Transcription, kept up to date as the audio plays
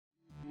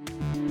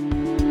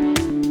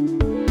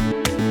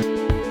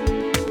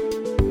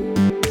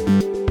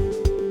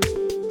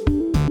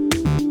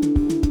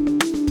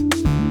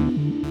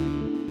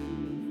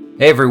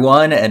Hey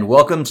everyone, and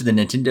welcome to the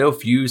Nintendo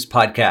Fuse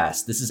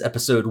podcast. This is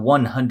episode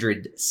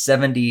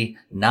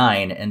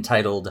 179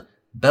 entitled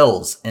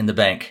Bells in the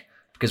Bank,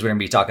 because we're going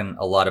to be talking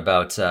a lot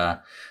about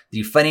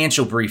the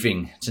financial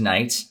briefing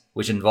tonight,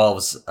 which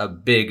involves a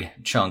big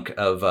chunk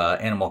of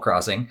Animal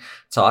Crossing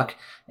talk.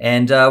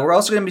 And we're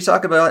also going to be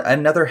talking about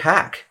another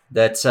hack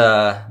that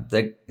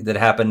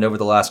happened over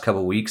the last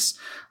couple weeks.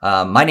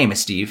 My name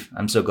is Steve.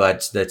 I'm so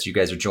glad that you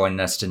guys are joining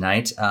us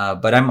tonight.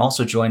 But I'm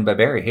also joined by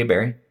Barry. Hey,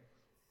 Barry.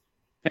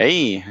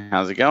 Hey,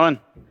 how's it going?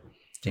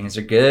 Things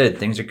are good.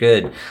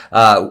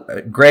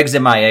 Greg's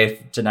MIA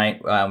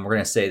tonight. We're going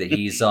to say that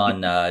he's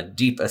on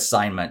deep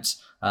assignment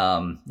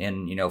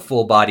in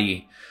full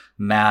body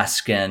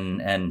mask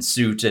and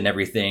suit and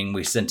everything.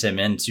 We sent him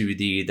into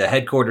the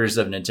headquarters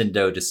of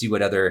Nintendo to see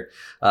what other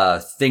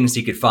things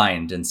he could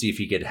find and see if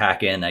he could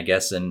hack in, I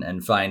guess,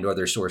 and find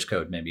other source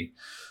code. Maybe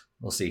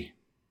we'll see.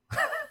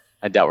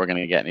 I doubt we're going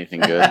to get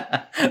anything good.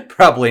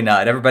 Probably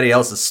not. Everybody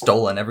else has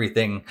stolen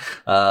everything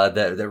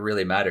that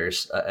really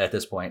matters at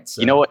this point.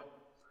 So. You know what?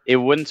 It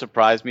wouldn't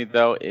surprise me,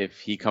 though, if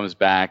he comes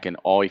back and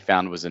all he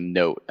found was a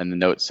note, and the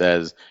note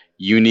says,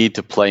 "You need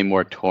to play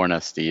more Torna,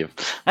 Steve."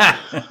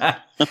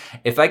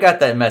 If I got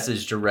that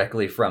message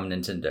directly from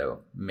Nintendo,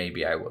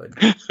 maybe I would.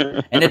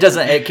 And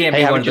it can't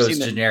be one of those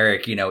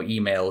generic,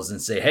 emails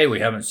and say, "Hey, we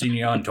haven't seen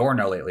you on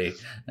Torna lately."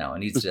 No, it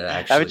needs to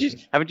actually.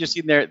 Haven't you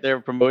seen their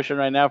promotion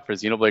right now for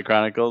Xenoblade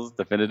Chronicles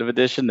Definitive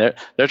Edition?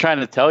 They're trying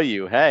to tell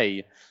you,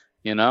 hey,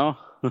 they're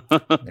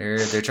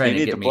trying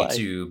to get me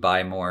to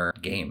buy more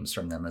games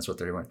from them. That's what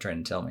they're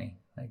trying to tell me.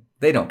 Like,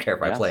 they don't care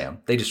if I play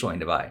them. They just want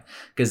me to buy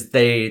because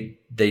they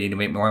need to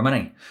make more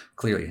money,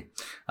 clearly.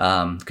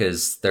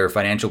 Because their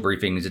financial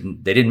briefings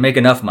didn't make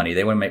enough money.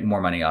 They want to make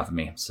more money off of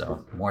me.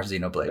 So more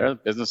Xenoblade. Their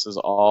business is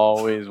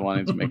always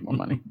wanting to make more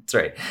money. That's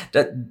right.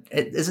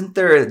 Isn't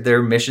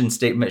their mission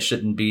statement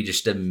shouldn't be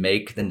just to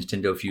make the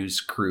Nintendo Fuse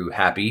crew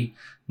happy,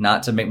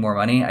 not to make more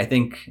money? I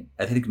think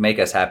make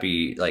us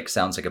happy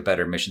sounds like a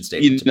better mission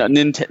statement.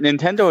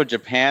 Nintendo of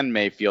Japan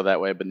may feel that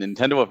way, but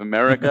Nintendo of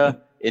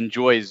America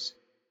enjoys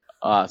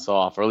us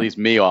off, or at least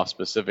me off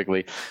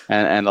specifically,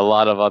 and a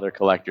lot of other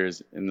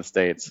collectors in the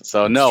States.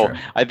 So no,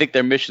 I think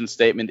their mission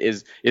statement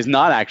is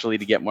not actually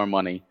to get more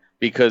money,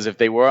 because if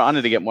they were on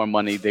it to get more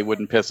money, they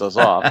wouldn't piss us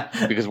off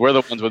because we're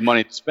the ones with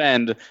money to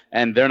spend,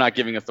 and they're not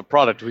giving us the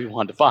product we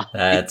want to buy.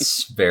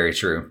 That's very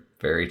true.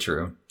 Very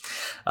true.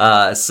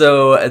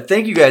 So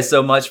thank you guys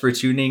so much for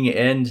tuning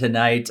in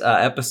tonight.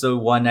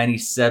 Episode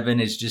 197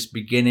 is just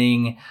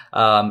beginning.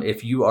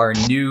 If you are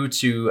new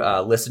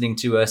to listening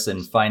to us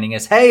and finding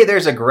us, hey,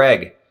 there's a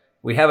Greg.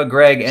 We have a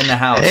Greg in the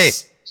house. Hey.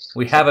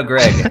 We have a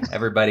Greg,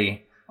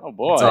 everybody. Oh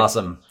boy, it's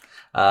awesome.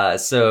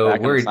 So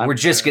we're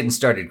just getting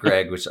started,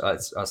 Greg, which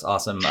is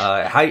awesome.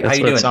 How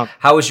you doing?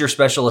 How was your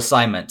special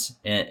assignment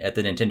at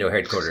the Nintendo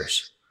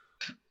headquarters?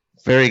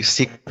 Very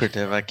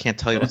secretive. I can't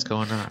tell you what's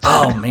going on.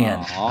 Oh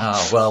man.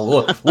 Oh,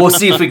 well, we'll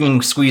see if we can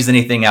squeeze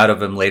anything out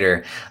of him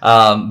later.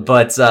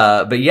 But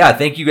yeah,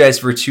 thank you guys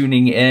for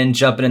tuning in,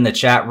 jumping in the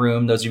chat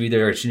room. Those of you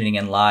that are tuning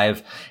in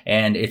live,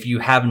 and if you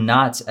have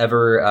not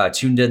ever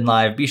tuned in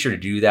live, be sure to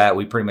do that.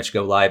 We pretty much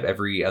go live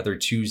every other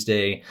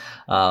Tuesday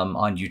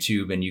on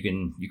YouTube, and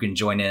you can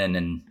join in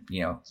and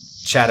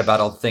chat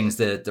about all the things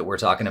that we're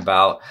talking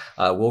about.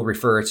 We'll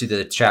refer to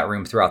the chat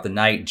room throughout the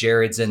night.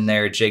 Jared's in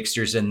there,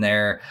 Jakester's in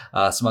there,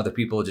 some other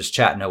people just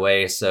chatting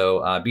away.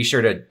 So be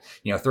sure to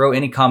throw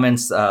any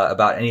comments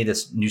about any of the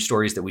new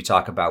stories that we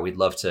talk about. We'd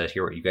love to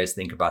hear what you guys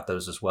think about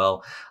those as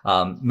well.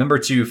 Remember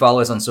to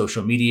follow us on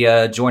social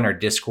media, join our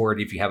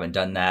Discord if you haven't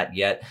done that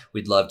yet.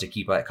 We'd love to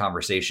keep that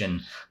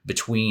conversation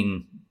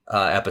between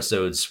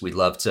episodes. We'd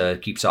love to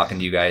keep talking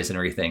to you guys and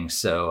everything.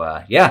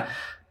 So yeah.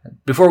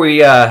 Before we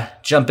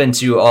jump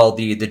into all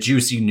the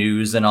juicy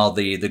news and all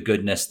the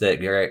goodness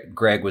that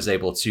Greg was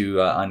able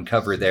to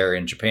uncover there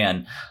in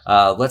Japan,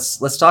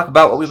 let's talk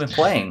about what we've been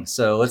playing.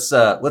 So let's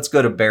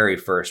go to Barry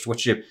first.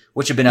 What you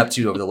been up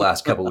to over the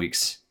last couple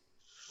weeks?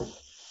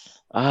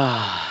 What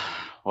have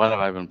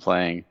I been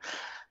playing?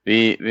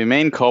 The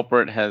main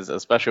culprit has,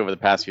 especially over the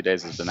past few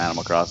days, has been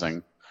Animal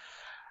Crossing.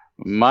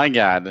 My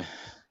God.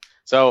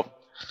 So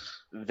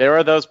there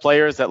are those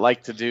players that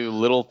like to do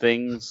little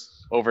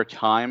things over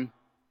time.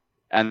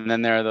 And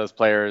then there are those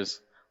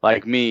players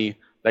like me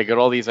that get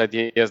all these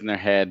ideas in their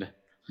head,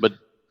 but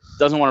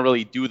doesn't want to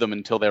really do them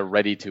until they're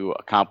ready to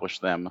accomplish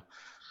them.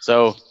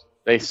 So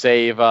they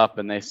save up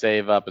and they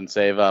save up and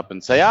save up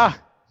and say,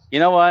 you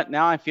know what?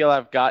 Now I feel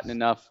I've gotten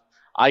enough.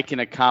 I can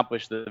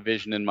accomplish the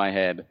vision in my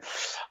head.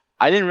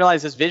 I didn't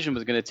realize this vision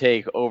was going to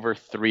take over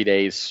 3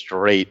 days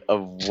straight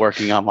of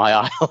working on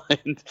my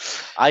island.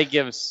 I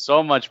give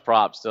so much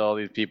props to all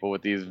these people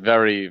with these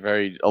very,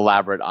 very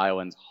elaborate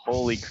islands.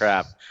 Holy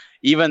crap.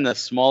 Even the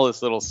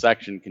smallest little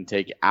section can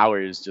take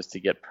hours just to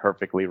get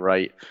perfectly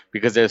right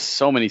because there's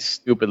so many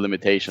stupid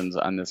limitations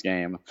on this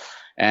game.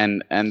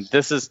 And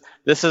this is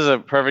a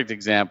perfect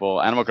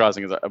example. Animal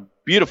Crossing is a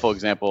beautiful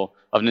example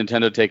of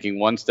Nintendo taking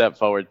one step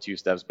forward, two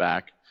steps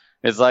back.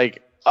 It's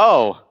like,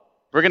 oh,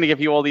 we're going to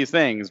give you all these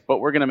things, but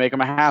we're going to make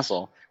them a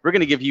hassle. We're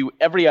going to give you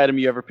every item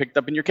you ever picked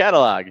up in your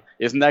catalog.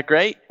 Isn't that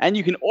great? And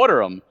you can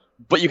order them,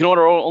 but you can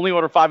only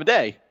order 5 a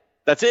day.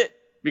 That's it,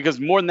 because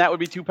more than that would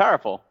be too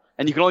powerful.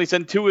 And you can only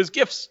send 2 as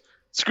gifts.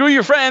 Screw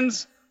your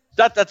friends.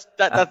 That's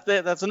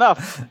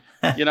enough.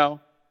 You know,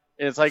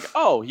 it's like,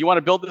 oh, you want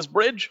to build this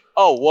bridge?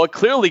 Oh, well, it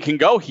clearly can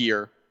go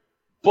here,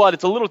 but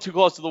it's a little too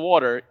close to the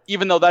water,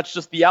 even though that's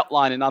just the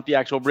outline and not the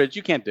actual bridge.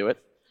 You can't do it.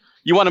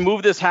 You want to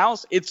move this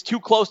house? It's too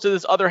close to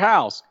this other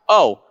house.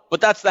 Oh,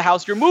 but that's the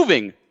house you're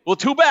moving. Well,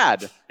 too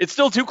bad. It's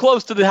still too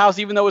close to the house,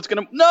 even though it's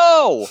going to...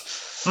 No!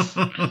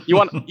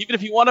 Even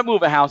if you want to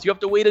move a house, you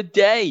have to wait a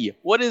day.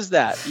 What is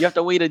that? You have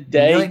to wait a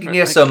day? You can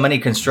get so many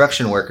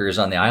construction workers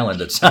on the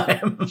island at a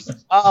time.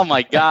 Oh,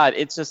 my God.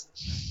 It's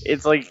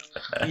like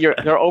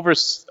they're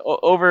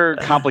over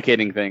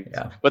complicating things.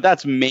 Yeah. But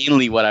that's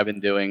mainly what I've been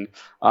doing.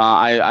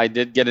 I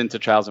did get into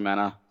Trials of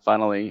Mana,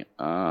 finally.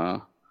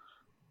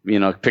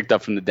 Picked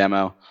up from the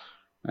demo.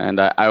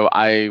 And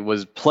I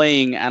was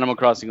playing Animal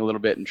Crossing a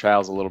little bit and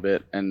Trials a little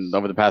bit, and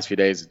over the past few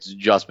days, it's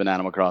just been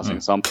Animal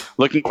Crossing. So I'm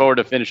looking forward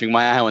to finishing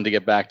my island to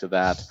get back to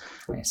that.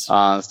 Nice.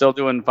 Still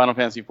doing Final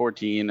Fantasy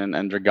 14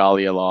 and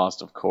Dragalia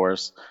Lost, of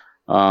course.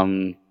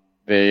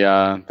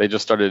 They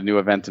just started a new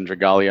event in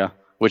Dragalia,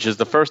 which is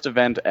the first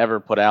event ever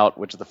put out,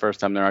 which is the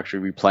first time they're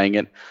actually replaying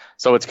it.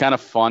 So it's kind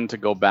of fun to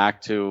go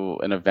back to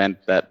an event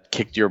that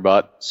kicked your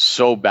butt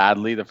so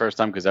badly the first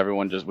time, because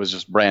everyone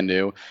was brand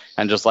new,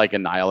 and just like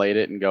annihilate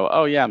it and go,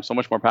 oh yeah, I'm so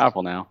much more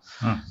powerful now.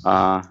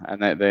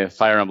 And the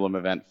Fire Emblem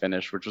event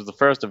finished, which was the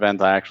first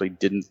event I actually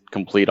didn't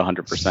complete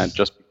 100%,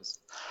 just because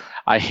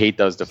I hate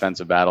those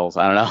defensive battles.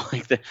 I don't know,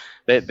 like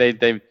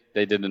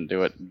they didn't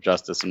do it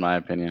justice in my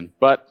opinion,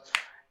 but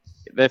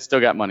they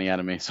still got money out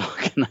of me, so what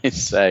can I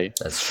say?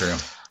 That's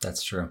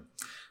true.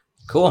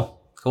 Cool.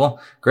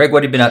 Greg,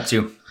 what have you been up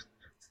to?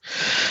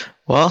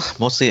 Well,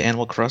 mostly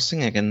Animal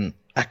Crossing. I can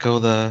echo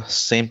the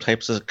same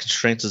types of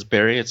constraints as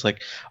Barry. It's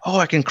like, oh,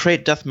 I can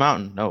create Death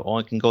Mountain. No,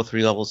 only can go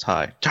 3 levels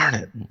high. Darn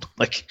it.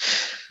 Like,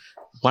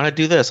 why not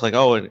do this? Like,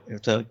 oh, I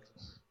have to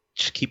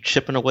keep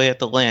chipping away at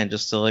the land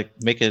just to,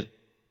 like, make it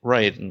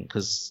right. And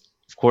because,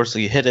 of course,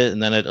 you hit it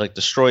and then it, like,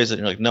 destroys it. And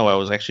you're like, no, I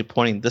was actually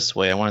pointing this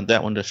way. I wanted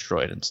that one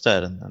destroyed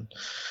instead. And then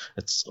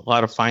it's a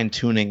lot of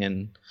fine-tuning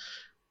and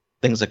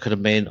things that could have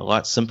made a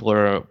lot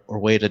simpler or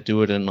way to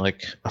do it in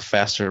like a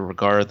faster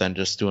regard than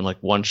just doing like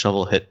 1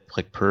 shovel hit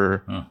like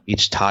per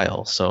each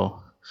tile.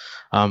 So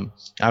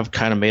I've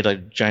kind of made a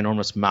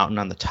ginormous mountain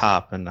on the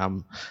top, and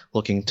I'm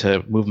looking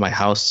to move my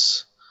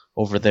house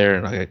over there,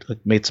 and I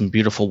made some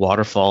beautiful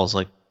waterfalls,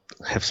 like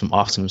have some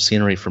awesome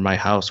scenery for my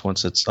house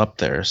once it's up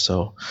there.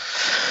 So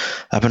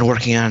I've been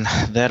working on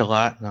that a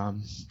lot. I've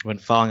been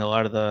following a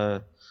lot of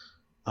the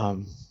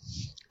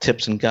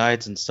tips and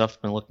guides and stuff.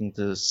 I've been looking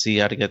to see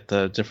how to get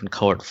the different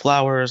colored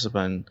flowers. I've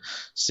been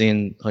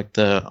seeing like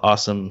the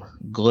awesome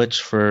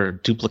glitch for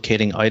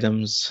duplicating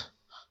items.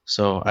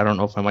 So I don't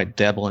know if I might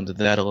dabble into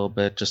that a little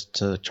bit just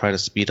to try to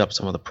speed up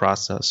some of the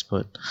process.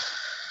 But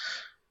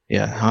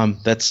yeah,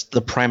 that's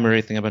the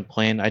primary thing I've been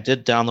playing. I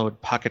did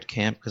download Pocket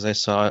Camp because I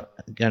saw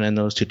again in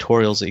those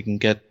tutorials that you can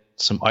get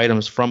some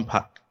items from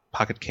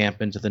Pocket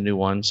Camp into the new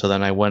one. So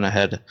then I went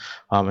ahead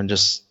and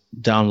just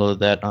downloaded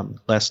that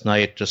last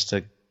night just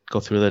to go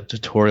through the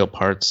tutorial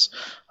parts.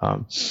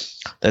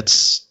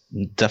 That's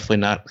definitely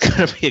not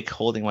going to be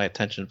holding my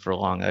attention for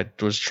long. I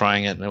was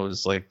trying it and it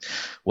was like,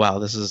 wow,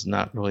 this is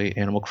not really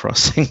Animal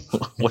Crossing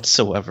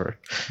whatsoever.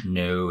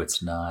 No,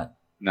 it's not.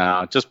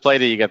 No, just play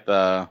till you get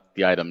the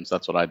items.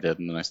 That's what I did,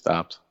 and then I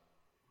stopped.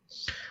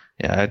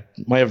 Yeah, I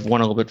might have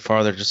went a little bit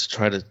farther just to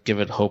try to give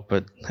it hope,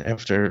 but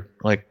after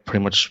like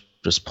pretty much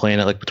just playing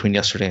it like between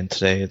yesterday and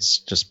today, it's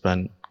just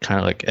been kind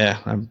of like,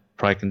 I'm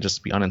probably can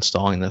just be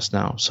uninstalling this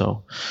now.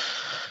 So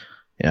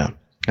yeah.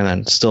 And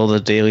then still the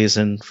dailies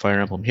in Fire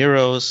Emblem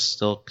Heroes,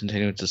 still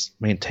continuing to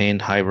maintain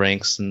high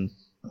ranks and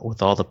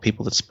with all the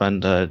people that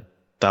spend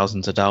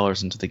thousands of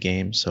dollars into the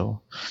game.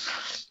 So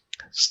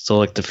still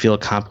like to feel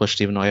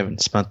accomplished even though I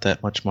haven't spent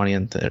that much money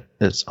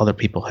as other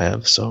people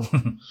have. So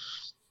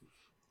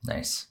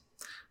Nice.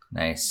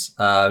 We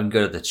can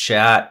go to the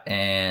chat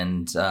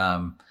and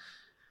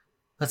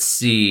let's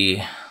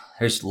see.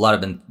 There's a lot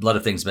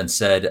of things been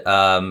said.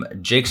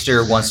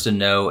 Jakester wants to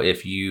know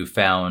if you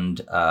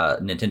found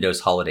Nintendo's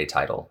holiday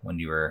title when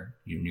you were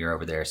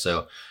over there.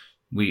 So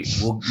we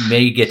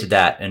may get to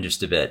that in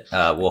just a bit.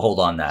 We'll hold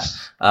on that.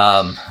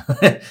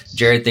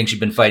 Jared thinks you've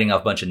been fighting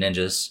off a bunch of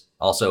ninjas.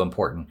 Also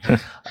important.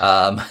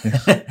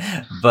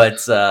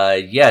 But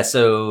yeah,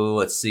 so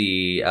let's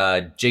see.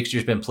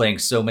 Jakester's been playing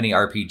so many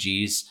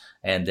RPGs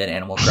and then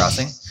Animal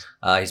Crossing.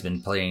 He's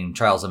been playing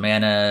Trials of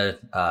Mana,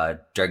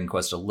 Dragon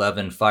Quest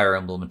XI, Fire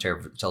Emblem,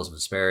 Tales of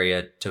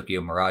Vesperia,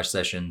 Tokyo Mirage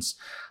Sessions.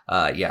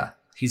 Yeah,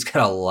 he's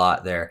got a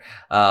lot there.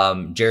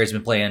 Jerry's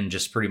been playing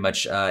just pretty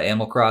much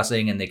Animal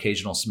Crossing and the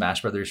occasional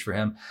Smash Brothers for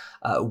him.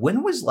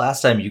 When was the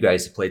last time you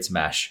guys played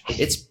Smash?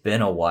 It's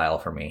been a while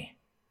for me.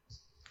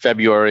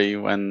 February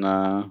when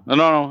no,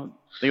 I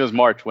think it was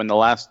March when the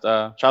last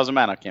Trials of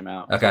Mana came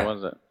out. Okay. So what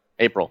was it?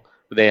 April.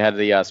 They had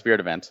the Spirit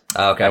event.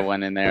 Okay. I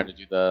went in there to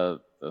do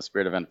the the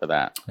Spirit event for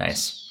that.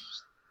 Nice.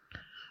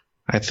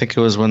 I think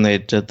it was when they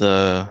did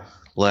the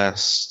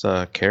last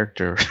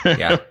character.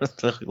 Yeah.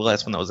 The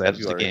last one that was added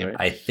to the February, game. right?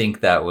 I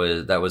think that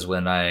was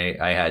when I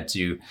had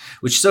to,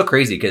 which is so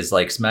crazy because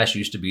like Smash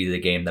used to be the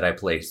game that I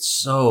played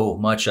so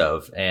much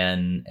of,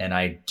 and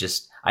I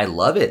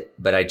love it,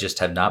 but I just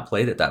have not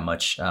played it that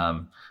much.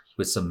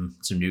 With some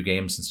new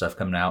games and stuff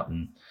coming out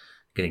and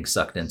getting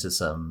sucked into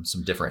some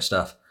different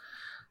stuff.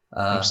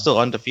 I'm still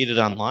undefeated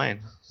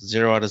online.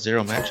 0 out of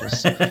 0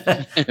 matches.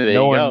 There you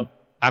No go. one.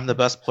 I'm the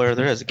best player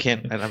there is. I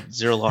have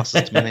 0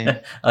 losses to my name.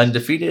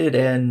 Undefeated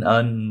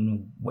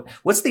and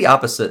what's the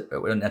opposite?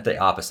 Not the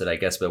opposite, I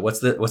guess, but what's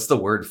the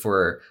word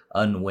for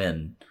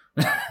unwin?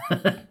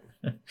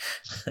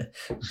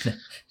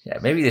 Yeah,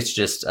 maybe it's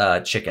just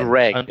chicken.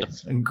 Greg.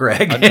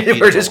 Greg. Undefeatable.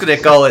 We're just gonna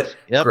call it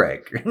Yep.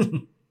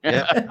 Greg.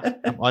 Yeah,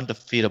 I'm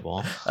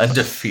undefeatable.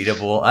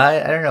 Undefeatable.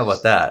 I don't know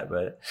about that,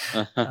 but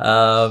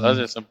Those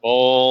are some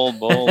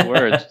bold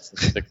words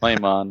to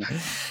claim on.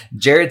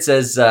 Jared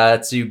says,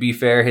 to be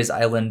fair, his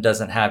island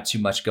doesn't have too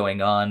much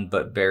going on,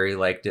 but Barry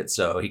liked it,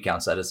 so he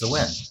counts that as a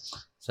win.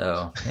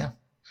 So yeah,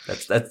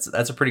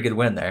 that's a pretty good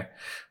win there.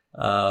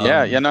 No,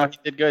 he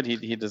did good.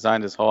 He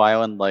designed his whole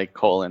island like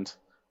Coland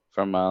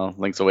from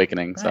Link's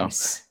Awakening. Nice.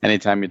 So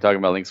anytime you're talking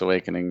about Link's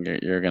Awakening,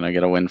 you're gonna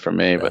get a win from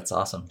me. But That's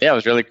awesome. yeah, it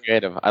was really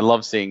creative. I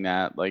love seeing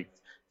that. Like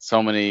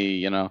so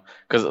many,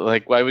 because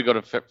like why we go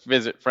to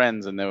visit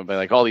friends and they would be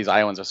like, "All these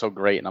islands are so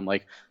great," and I'm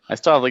like, I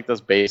still have like this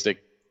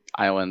basic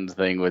island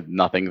thing with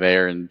nothing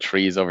there and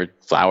trees over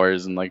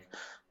flowers and like,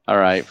 all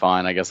right,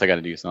 fine, I guess I got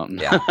to do something.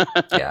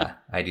 Yeah,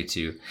 I do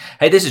too.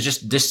 Hey, this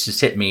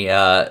just hit me.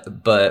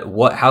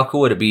 But how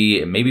cool would it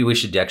be? Maybe we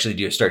should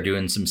actually start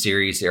doing some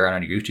series here on our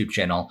YouTube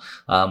channel,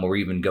 where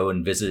we even go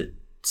and visit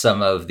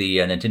some of the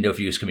Nintendo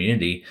Fuse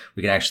community.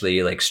 We can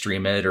actually like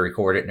stream it or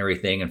record it and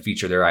everything, and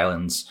feature their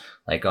islands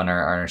like on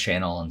our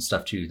channel and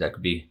stuff too.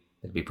 That'd be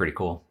pretty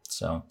cool.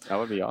 So That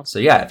would be awesome. So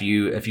yeah,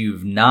 if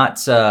you've not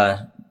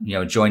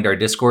joined our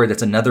Discord,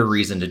 that's another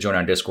reason to join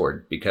our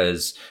Discord,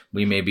 because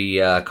we may be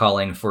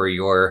calling for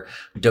your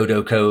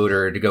dodo code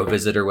or to go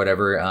visit or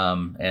whatever,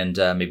 and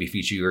maybe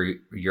feature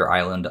your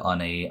island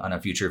on a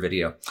future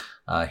video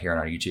here on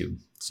our YouTube.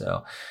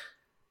 So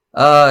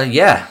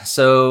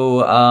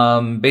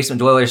Basement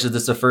Dweller says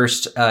this is the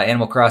first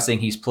Animal Crossing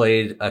he's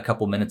played a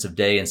couple minutes a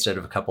day instead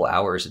of a couple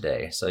hours a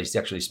day. So he's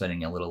actually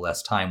spending a little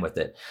less time with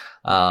it.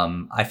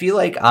 I feel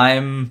like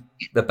I'm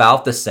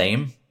about the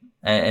same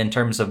in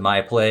terms of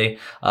my play.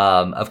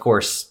 Of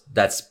course,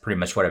 that's pretty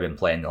much what I've been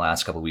playing the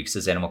last couple of weeks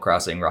is Animal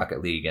Crossing,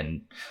 Rocket League,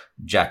 and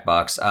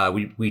Jackbox.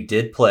 We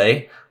did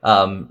play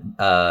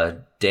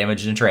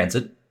Damage in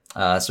Transit.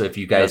 So if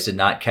you guys did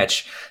not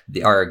catch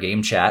our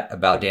game chat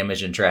about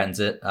Damage in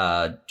Transit,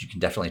 you can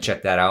definitely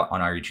check that out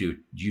on our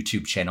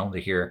YouTube channel to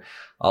hear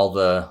all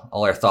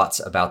our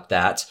thoughts about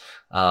that.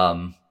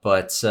 So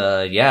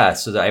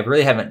I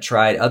really haven't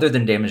tried, other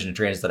than Damage in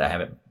Transit, I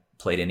haven't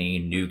played any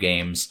new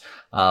games.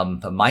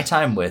 But my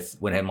time with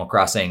Animal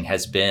Crossing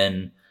has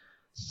been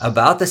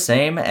about the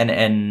same,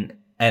 and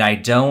I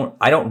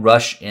don't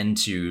rush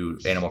into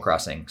Animal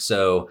Crossing.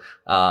 So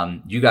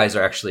you guys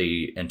are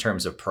actually, in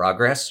terms of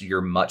progress,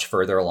 you're much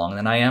further along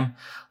than I am,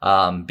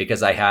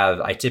 because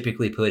I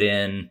typically put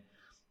in,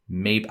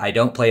 I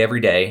don't play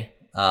every day,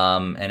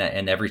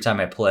 and every time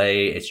I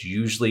play, it's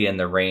usually in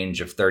the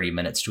range of 30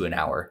 minutes to an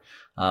hour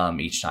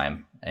each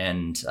time,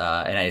 and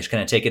I just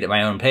kind of take it at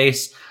my own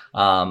pace.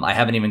 I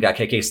haven't even got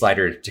KK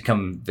Slider to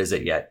come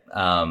visit yet.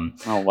 Oh,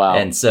 wow.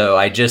 And so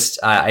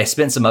I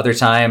spent some other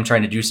time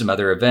trying to do some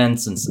other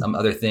events and some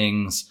other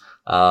things,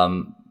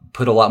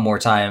 put a lot more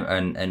time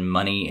and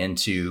money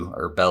into,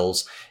 or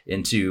bells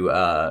into,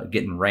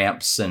 getting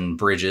ramps and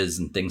bridges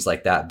and things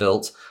like that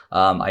built.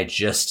 I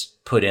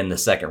just put in the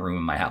second room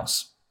in my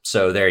house.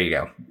 So there you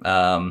go.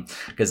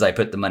 Cause I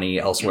put the money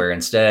elsewhere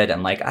instead.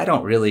 I'm like, I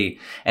don't really,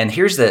 and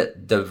here's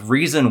the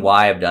reason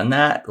why I've done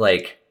that.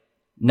 Like,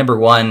 number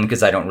one,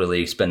 because I don't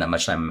really spend that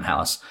much time in my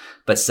house.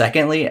 But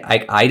secondly,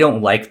 I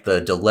don't like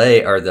the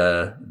delay or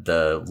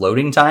the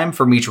loading time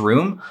from each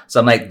room.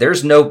 So I'm like,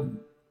 there's no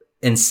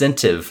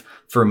incentive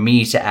for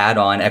me to add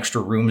on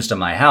extra rooms to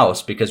my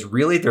house, because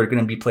really there are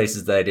going to be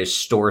places that I just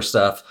store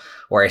stuff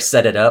or I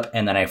set it up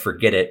and then I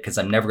forget it because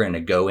I'm never going to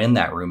go in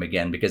that room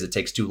again because it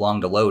takes too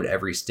long to load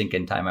every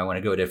stinking time I want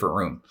to go to a different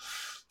room.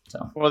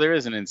 So, well, there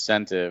is an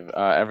incentive.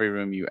 Every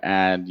room you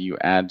add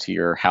to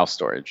your house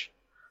storage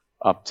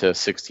up to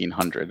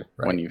 1,600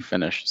 when you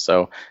finish.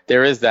 So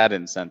there is that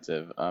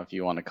incentive if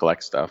you want to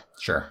collect stuff.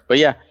 Sure. But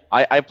yeah,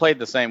 I played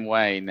the same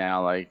way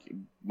now. Like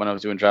when I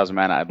was doing Trials of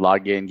Mana, I'd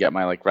log in, get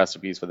my like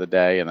recipes for the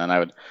day, and then I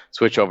would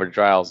switch over to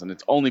Trials. And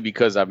it's only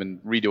because I've been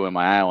redoing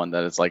my island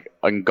that it's like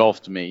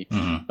engulfed me.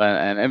 Mm-hmm.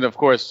 And of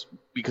course,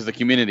 because the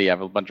community, I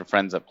have a bunch of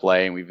friends that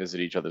play, and we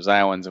visit each other's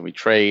islands, and we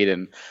trade,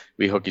 and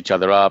we hook each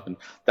other up. And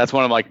that's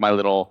one of like my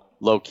little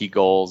low-key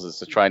goals, is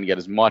to try and get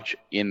as much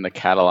in the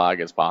catalog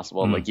as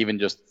possible. Mm-hmm. Like even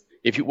just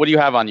what do you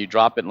have on you?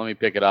 Drop it and let me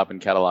pick it up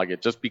and catalog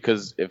it. Just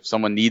because if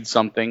someone needs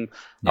something,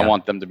 I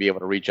want them to be able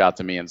to reach out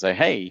to me and say,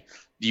 hey,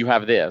 do you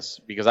have this?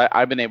 Because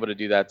I've been able to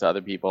do that to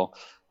other people,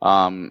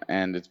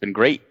 and it's been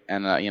great.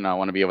 And I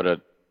want to be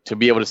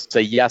able to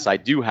say, yes, I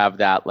do have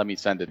that. Let me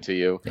send it to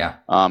you. Yeah.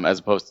 As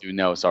opposed to,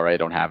 no, sorry, I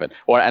don't have it.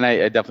 And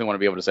I definitely want to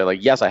be able to say,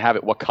 like, yes, I have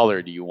it. What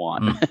color do you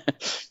want?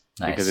 Nice.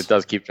 Because it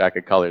does keep track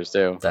of colors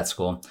too. That's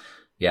cool.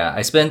 Yeah,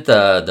 I spent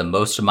the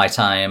most of my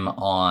time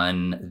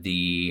on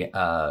the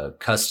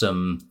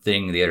custom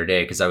thing the other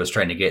day because I was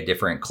trying to get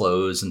different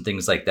clothes and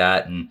things like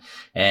that, and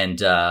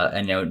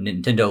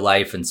Nintendo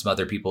Life and some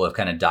other people have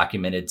kind of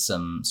documented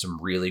some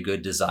really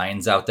good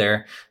designs out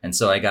there, and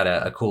so I got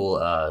a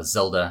cool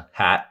Zelda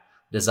hat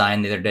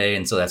design the other day,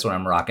 and so that's what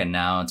I'm rocking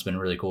now. It's been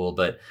really cool,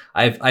 but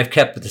I've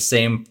kept the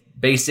same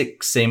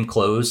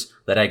clothes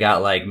that I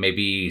got like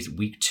maybe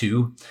week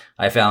 2.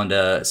 I found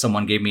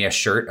someone gave me a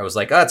shirt. I was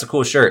like, oh, it's a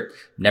cool shirt.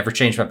 Never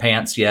changed my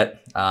pants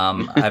yet.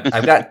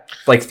 I've got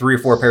like 3 or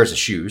 4 pairs of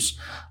shoes.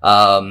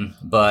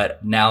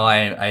 But now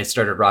I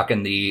started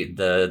rocking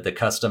the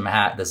custom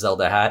hat, the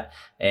Zelda hat.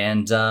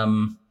 And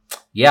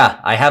yeah,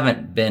 I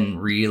haven't been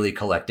really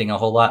collecting a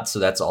whole lot, so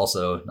that's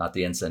also not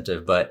the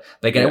incentive. But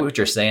I get what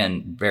you're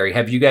saying, Barry.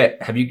 Have you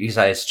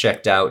guys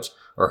checked out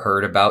or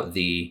heard about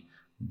the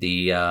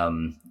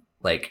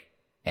like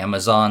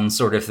Amazon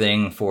sort of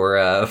thing for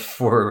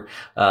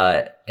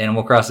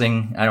Animal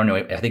Crossing? I don't know.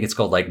 I think it's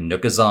called like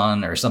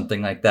Nookazon or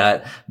something like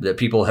that. That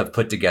people have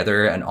put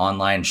together an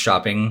online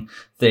shopping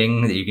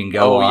thing that you can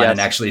go on and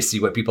actually see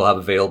what people have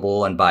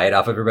available and buy it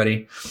off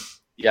everybody.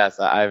 Yes,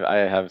 I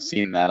have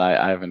seen that.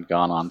 I haven't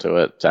gone onto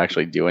it to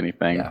actually do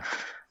anything.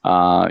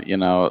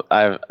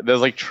 Yeah.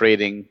 There's like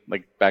trading,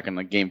 like back in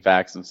the Game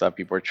Facts and stuff.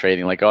 People are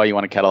trading, like, oh, you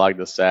want to catalog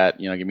this set?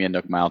 Give me a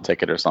Nook Mile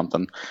ticket or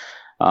something.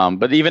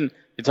 But even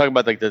you talk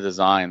about like the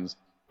designs,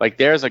 like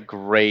there's a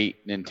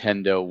great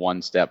Nintendo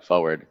one step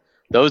forward.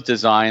 Those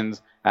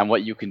designs and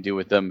what you can do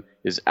with them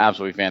is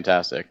absolutely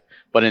fantastic.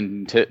 But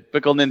in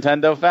typical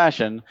Nintendo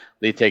fashion,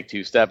 they take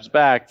 2 steps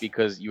back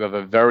because you have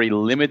a very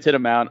limited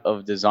amount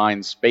of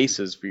design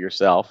spaces for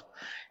yourself.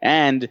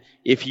 And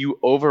if you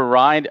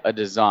override a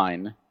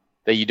design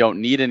that you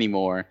don't need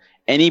anymore,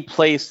 any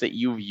place that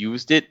you've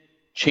used it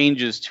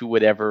changes to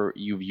whatever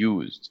you've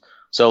used.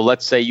 So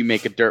let's say you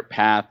make a dirt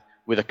path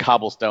with a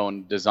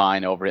cobblestone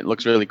design over it. It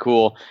looks really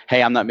cool.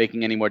 Hey, I'm not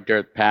making any more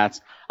dirt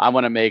paths. I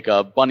want to make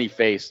a bunny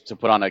face to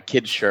put on a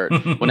kid's shirt.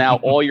 Well, now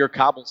all your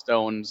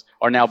cobblestones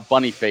are now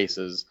bunny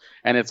faces.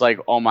 And it's like,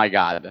 oh my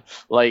God.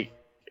 Like,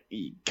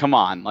 come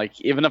on. Like,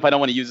 even if I don't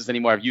want to use this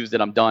anymore, I've used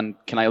it, I'm done.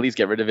 Can I at least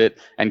get rid of it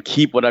and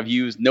keep what I've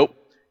used? Nope.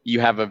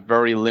 You have a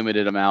very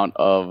limited amount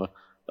of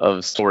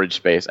storage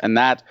space. And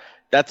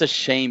that's a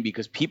shame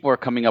because people are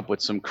coming up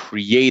with some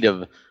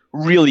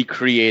really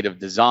creative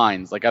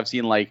designs. Like I've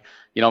seen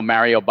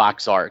Mario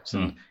box arts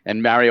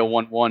and Mario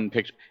 1-1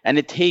 picture. And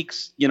it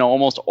takes,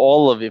 almost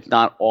all of, if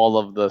not all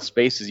of the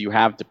spaces you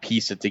have to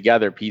piece it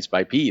together piece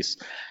by piece.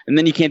 And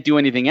then you can't do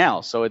anything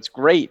else. So it's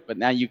great, but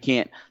now you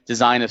can't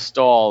design a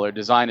stall or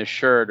design a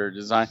shirt or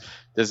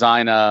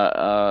design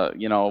a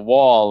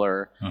wall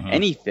or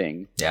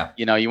anything. Yeah.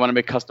 You want to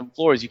make custom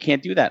floors. You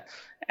can't do that.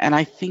 And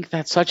I think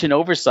that's such an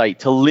oversight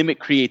to limit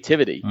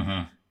creativity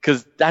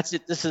because that's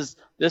it. This is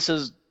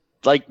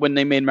like when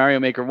they made Mario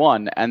Maker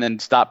 1 and then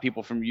stopped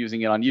people from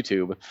using it on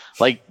YouTube.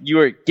 Like you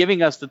are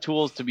giving us the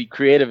tools to be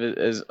creative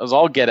as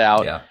all get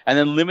out and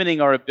then limiting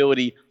our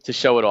ability to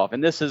show it off.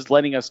 And this is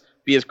letting us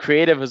be as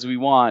creative as we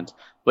want,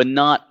 but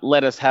not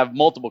let us have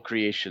multiple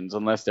creations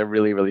unless they're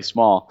really, really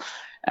small.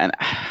 And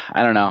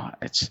I don't know.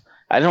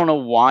 I don't know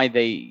why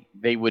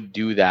they would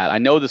do that. I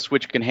know the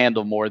Switch can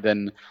handle more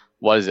than,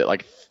 what is it,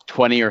 like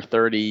 20 or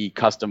 30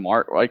 custom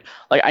art? Like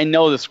I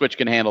know the Switch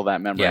can handle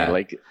that memory. Yeah.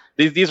 Like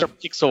these are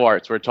pixel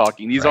arts we're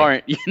talking. These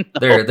aren't.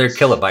 They're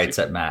kilobytes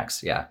at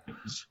max. Yeah.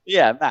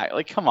 Yeah, Mac.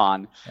 Like come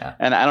on. Yeah.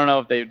 And I don't know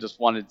if they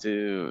just wanted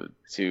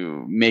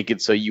to make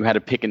it so you had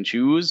to pick and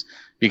choose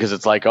because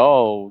it's like,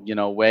 oh,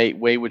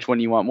 weigh which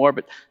one you want more,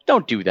 but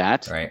don't do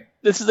that. Right.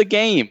 This is a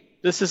game.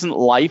 This isn't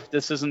life.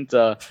 This isn't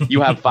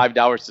you have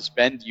 $5 to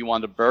spend. Do you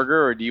want a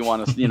burger or do you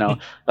want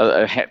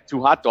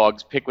 2 hot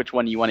dogs? Pick which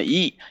one you want to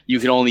eat. You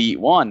can only eat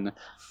one.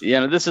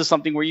 This is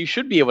something where you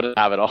should be able to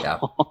have it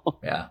all.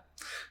 Yeah.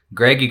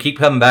 Greg, you keep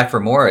coming back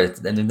for more, and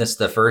then this is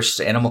the first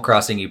Animal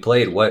Crossing you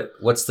played.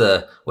 What's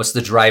the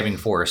driving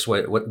force?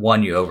 What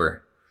won you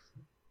over?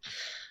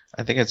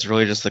 I think it's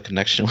really just the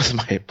connection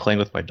with playing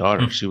with my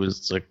daughter. She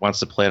was wants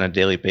to play on a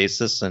daily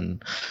basis,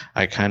 and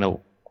I kind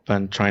of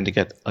been trying to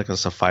get a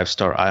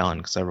 5-star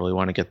island because I really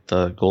want to get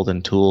the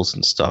golden tools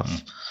and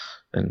stuff.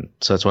 And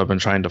so that's why I've been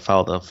trying to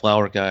follow the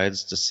flower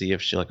guides to see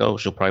if she'll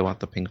probably want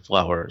the pink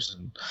flowers,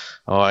 and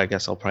I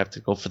guess I'll probably have to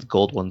go for the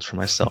gold ones for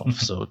myself.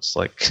 So it's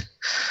like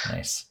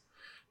nice.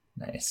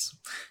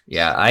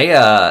 Yeah,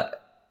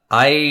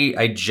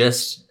 I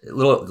just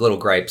little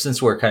gripe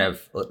since we're kind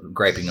of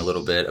griping a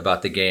little bit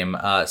about the game.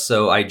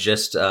 So I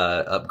just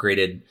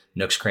upgraded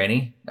Nook's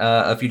Cranny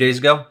a few days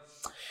ago.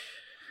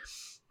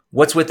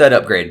 What's with that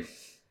upgrade?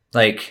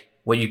 Like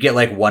well, you get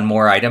like one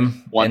more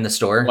item in the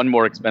store. One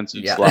more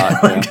expensive Yeah.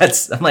 slot. Like,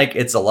 I'm like,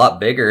 it's a lot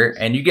bigger,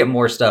 and you get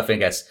more stuff, I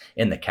guess,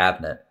 in the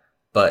cabinet.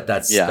 But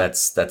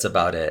that's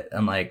about it.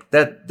 I'm like,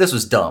 this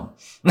was dumb.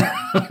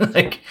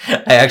 Like,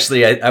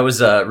 I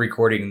was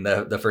recording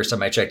the first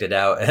time I checked it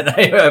out, and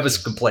I was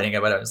complaining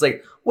about it. I was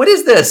like, what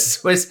is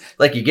this? Was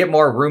like, you get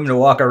more room to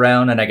walk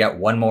around, and I got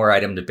one more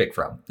item to pick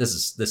from. This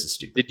is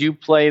stupid. Did you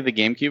play the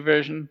GameCube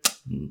version?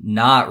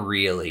 Not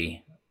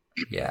really.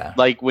 Yeah.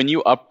 Like when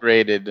you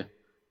upgraded,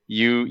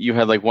 you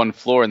had like one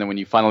floor, and then when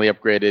you finally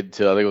upgraded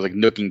to, I think it was like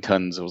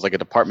Nookingtons, it was like a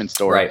department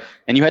store, Right.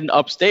 And you had an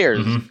upstairs,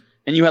 Mhm.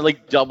 and you had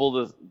like double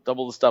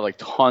the stuff, like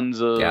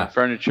tons of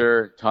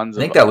furniture, tons.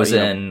 I think that was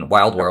in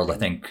Wild World. I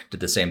think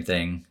did the same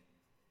thing.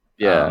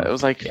 Yeah, it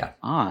was like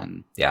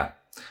on. Yeah.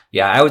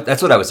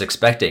 That's what I was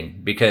expecting,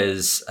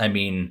 because I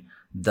mean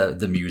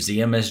the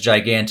museum is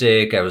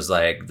gigantic. I was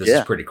like, this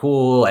is pretty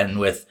cool, and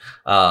with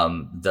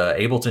the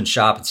Ableton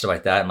shop and stuff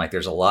like that, and like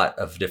there's a lot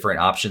of different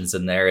options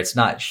in there. It's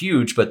not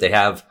huge, but they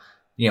have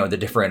the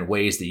different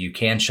ways that you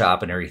can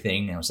shop and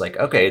everything. And I was like,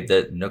 okay,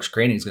 the Nook's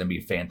Cranny is going to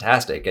be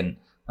fantastic, and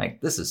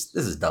like this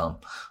is dumb.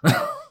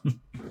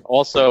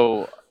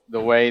 Also,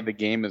 the way the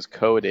game is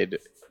coded,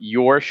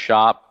 your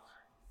shop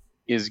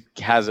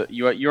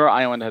your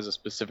island has a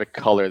specific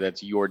color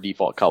that's your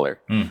default color.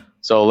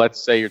 So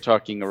let's say you're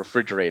talking a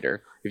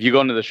refrigerator. If you go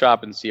into the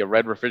shop and see a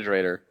red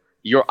refrigerator,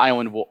 your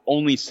island will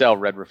only sell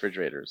red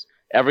refrigerators.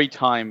 Every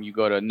time you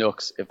go to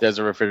Nook's, if there's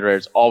a refrigerator,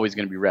 it's always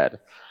going to be red.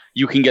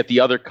 You can get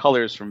the other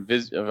colors from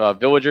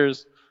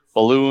villagers,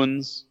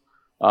 balloons,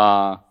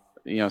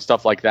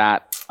 stuff like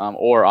that,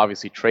 or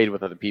obviously trade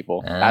with other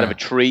people. Out of a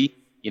tree,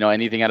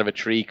 anything out of a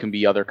tree can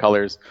be other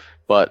colors,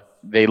 but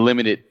they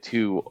limit it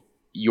to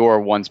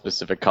your one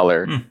specific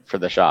color for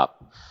the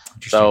shop.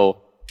 So,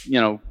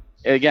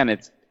 again,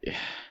 it's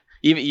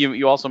even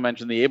you also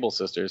mentioned the Able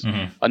Sisters.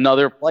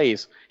 Another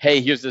place.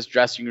 Hey, here's this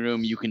dressing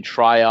room. You can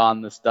try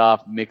on the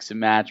stuff, mix and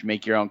match,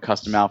 make your own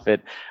custom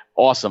outfit.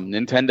 Awesome.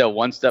 Nintendo,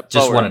 one step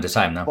forward. Just one at a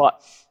time, though.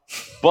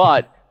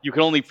 But you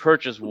can only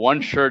purchase one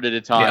shirt at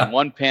a time,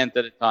 one pant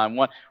at a time.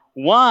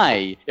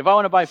 Why? If I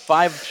want to buy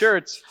 5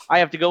 shirts, I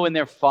have to go in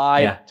there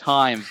 5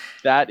 times.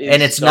 That is,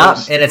 and it's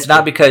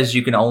not because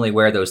you can only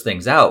wear those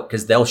things out,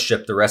 because they'll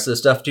ship the rest of the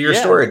stuff to your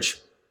storage.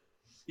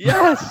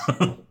 Yes.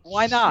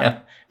 Why not? Yeah.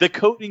 The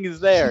coding is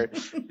there.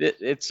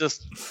 It's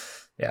just.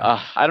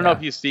 I don't know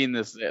if you've seen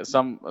this.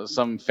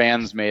 Some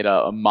fans made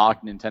a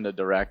mock Nintendo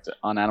Direct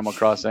on Animal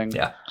Crossing.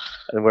 Yeah.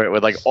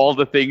 With like all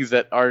the things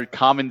that are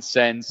common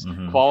sense,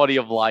 quality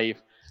of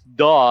life.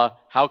 Duh,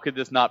 how could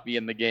this not be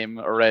in the game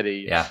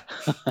already?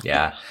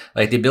 Yeah.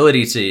 Like the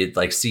ability to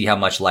like see how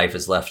much life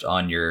is left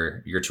on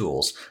your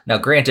tools. Now,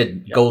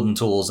 granted, golden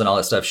tools and all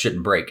that stuff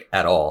shouldn't break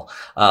at all.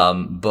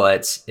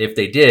 But if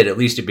they did, at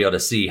least you'd be able to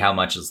see how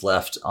much is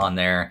left on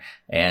there.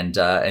 And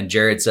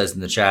Jared says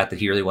in the chat that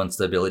he really wants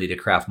the ability to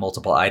craft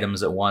multiple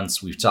items at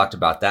once. We've talked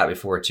about that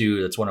before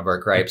too. That's one of our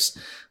gripes.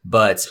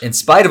 But in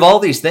spite of all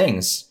these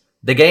things,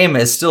 the game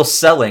is still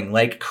selling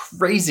like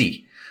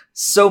crazy.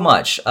 So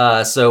much.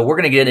 So we're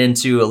going to get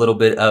into a little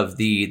bit of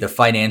the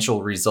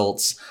financial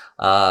results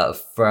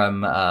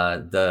from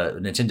the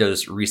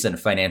Nintendo's recent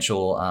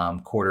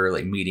financial quarter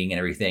meeting and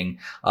everything.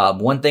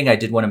 One thing I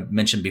did want to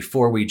mention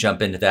before we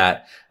jump into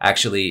that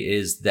actually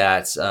is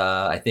that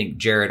I think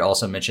Jared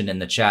also mentioned in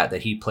the chat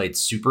that he played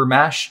Super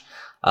Mash.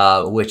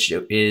 Which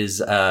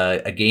is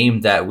a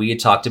game that we had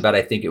talked about.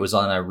 I think it was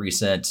on a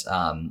recent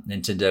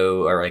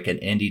Nintendo or like an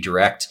Indie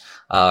Direct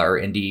or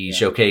Indie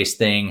Showcase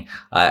thing.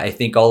 I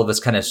think all of us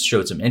kind of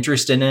showed some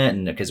interest in it,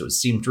 and because it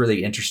seemed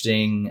really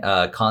interesting,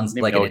 like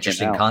an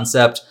interesting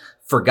concept.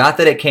 Forgot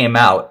that it came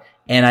out,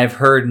 and I've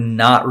heard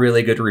not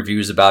really good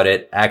reviews about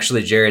it.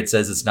 Actually, Jared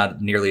says it's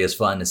not nearly as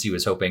fun as he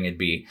was hoping it'd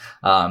be,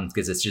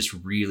 because it's just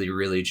really,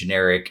 really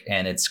generic,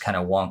 and it's kind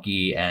of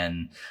wonky,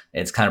 and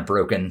it's kind of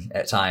broken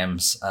at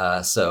times.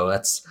 So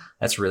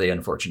that's really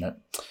unfortunate.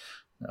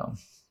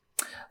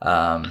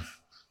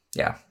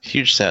 Yeah.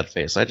 Huge sad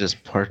face. I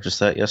just purchased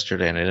that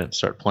yesterday and I didn't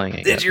start playing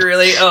it. Did you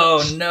really?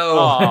 Oh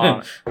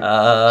no.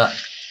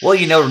 Well,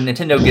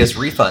 Nintendo gives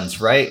refunds,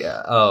 right?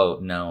 Oh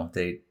no,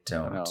 they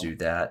don't do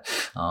that.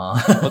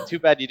 Well, too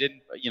bad you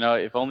didn't.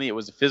 If only it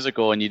was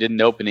physical and you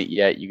didn't open it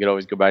yet, you could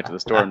always go back to the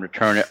store and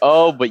return it.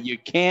 Oh, but you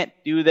can't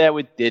do that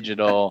with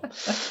digital.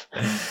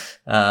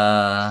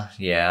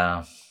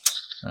 Yeah.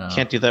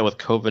 Can't do that with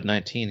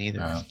COVID-19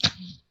 either.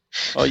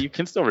 Well, you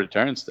can still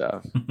return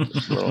stuff.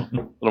 Just a little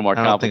more complicated.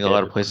 I don't think a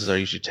lot of places are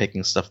usually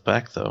taking stuff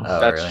back, though. Oh,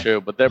 that's really true,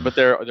 but they're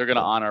going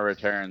to honor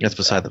returns. That's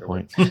beside the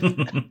point.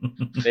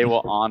 They will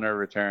honor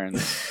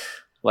returns.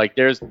 Like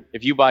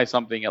if you buy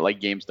something at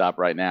like GameStop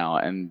right now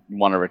and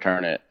want to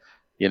return it,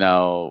 you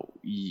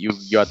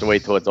have to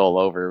wait till it's all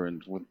over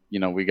and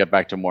we get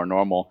back to more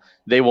normal.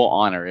 They will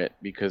honor it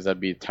because that'd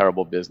be a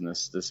terrible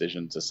business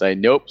decision to say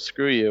nope,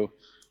 screw you.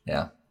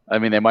 Yeah. I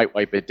mean, they might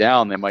wipe it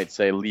down. They might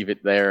say leave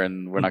it there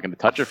and we're not going to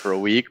touch it for a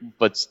week.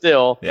 But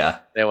still,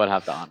 they would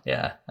have to honor.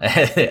 Yeah,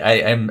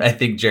 I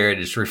think Jared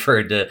is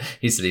referred to.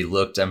 He said he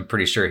looked. I'm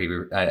pretty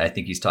sure I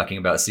think he's talking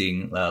about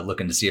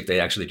looking to see if they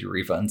actually do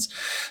refunds.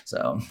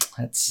 So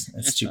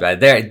that's too bad.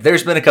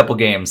 There's been a couple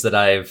games that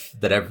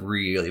I've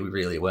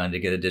really wanted to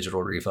get a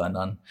digital refund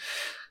on.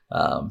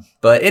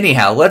 But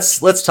anyhow,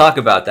 let's talk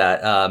about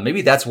that.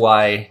 Maybe that's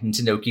why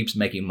Nintendo keeps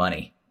making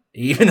money,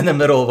 even in the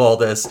middle of all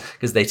this,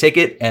 because they take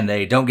it and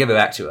they don't give it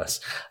back to us.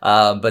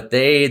 But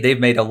they've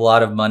made a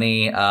lot of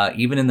money,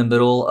 even in the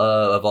middle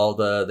of all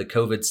the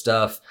COVID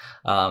stuff.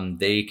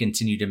 They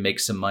continue to make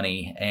some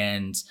money,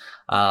 and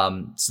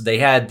so they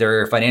had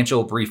their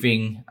financial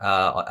briefing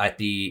at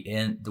the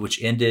end, which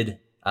ended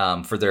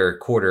for their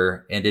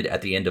quarter, ended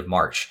at the end of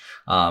March.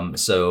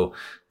 So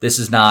this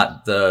is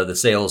not the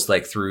sales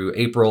like through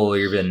April or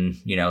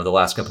even, the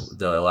last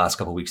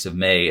couple weeks of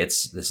May.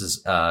 This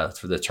is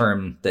for the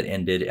term that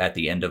ended at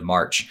the end of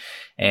March.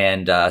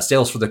 And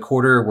sales for the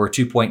quarter were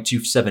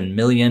 2.27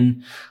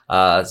 million.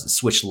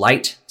 Switch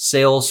Lite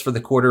sales for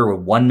the quarter were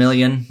 1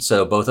 million.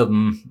 So both of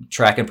them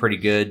tracking pretty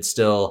good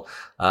still.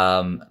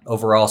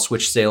 Overall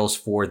Switch sales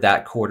for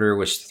that quarter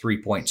was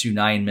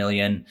 3.29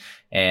 million.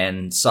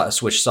 And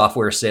Switch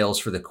software sales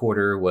for the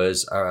quarter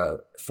was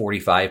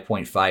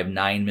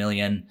 45.59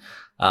 million.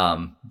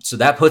 So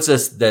that puts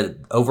us the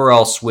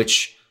overall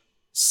Switch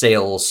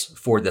sales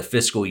for the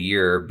fiscal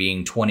year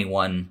being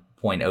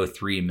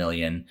 21.03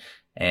 million.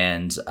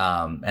 And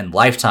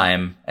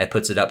lifetime, it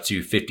puts it up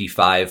to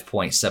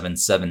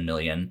 55.77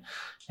 million.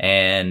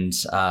 And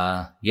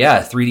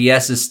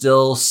 3DS is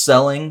still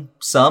selling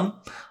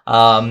some.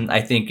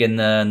 I think in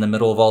the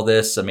middle of all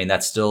this, I mean,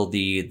 that's still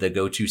the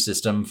go-to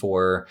system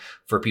for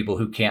people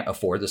who can't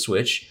afford the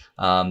Switch.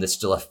 There's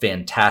still a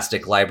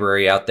fantastic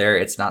library out there.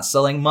 It's not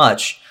selling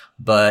much,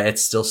 but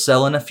it's still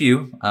selling a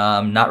few.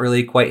 Not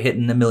really quite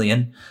hitting the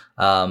million,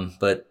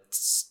 but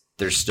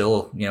there's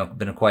still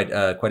been quite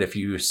a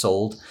few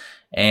sold.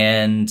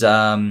 And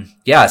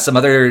some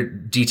other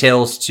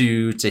details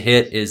to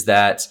hit is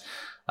that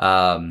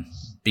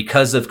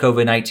because of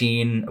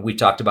COVID-19, we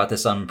talked about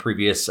this on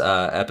previous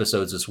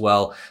episodes as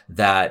well,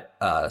 that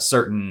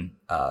certain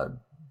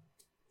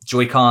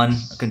Joy-Con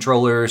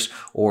controllers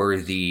or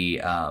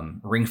the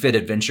Ring Fit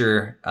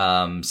Adventure,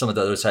 some of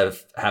those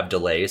have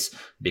delays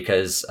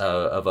because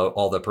of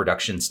all the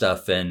production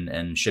stuff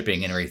and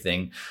shipping and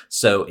everything.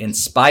 So in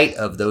spite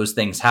of those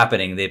things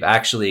happening, they've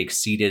actually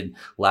exceeded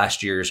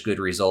last year's good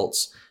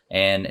results.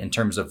 And in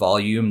terms of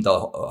volume, the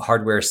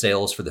hardware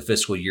sales for the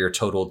fiscal year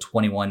totaled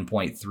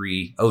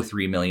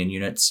 21.303 million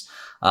units,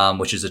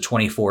 which is a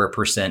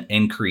 24%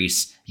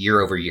 increase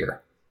year over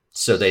year.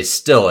 So they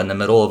still, in the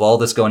middle of all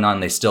this going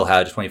on, they still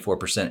had a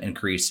 24%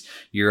 increase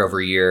year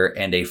over year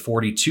and a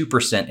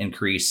 42%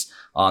 increase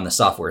on the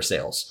software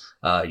sales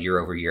year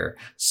over year.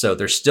 So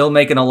they're still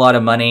making a lot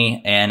of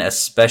money, and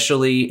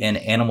especially in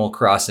Animal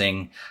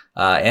Crossing.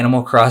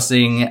 Animal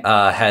Crossing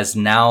has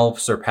now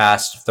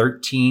surpassed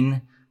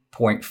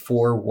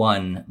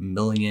 13.41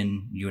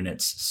 million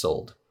units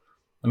sold.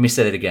 Let me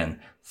say it again.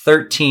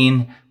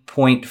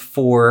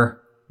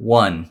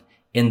 13.41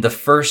 in the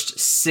first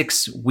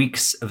 6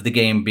 weeks of the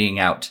game being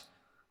out.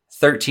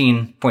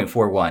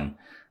 13.41.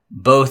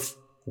 Both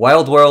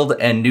Wild World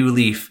and New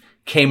Leaf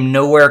came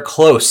nowhere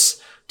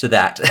close to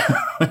that.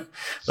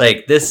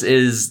 Like, this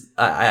is,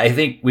 I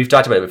think we've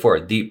talked about it before,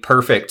 the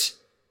perfect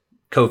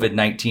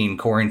COVID-19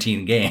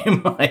 quarantine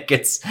game. Like,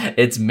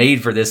 it's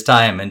made for this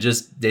time, and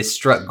just they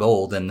struck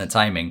gold in the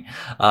timing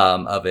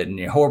of it. And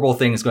horrible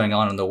things going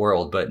on in the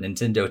world, but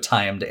Nintendo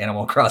timed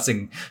Animal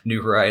Crossing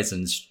New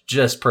Horizons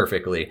just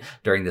perfectly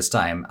during this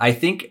time. I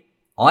think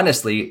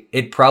honestly,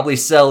 it'd probably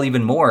sell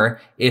even more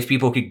if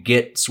people could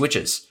get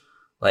Switches.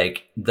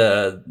 Like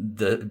the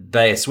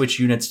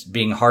Switch units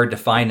being hard to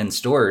find in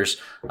stores,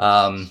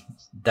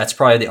 that's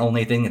probably the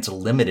only thing that's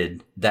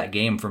limited that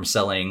game from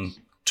selling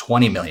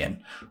 20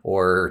 million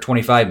or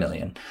 25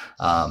 million.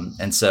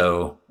 And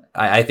so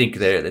I think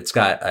that it's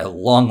got a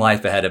long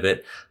life ahead of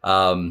it.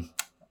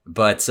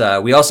 But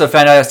we also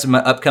found out some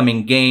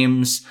upcoming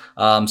games,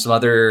 some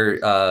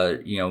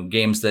other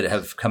games that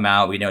have come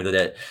out. We know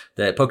that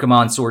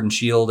Pokemon Sword and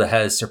Shield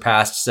has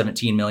surpassed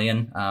 17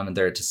 million, and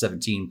they're at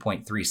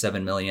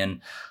 17.37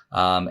 million.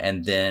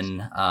 And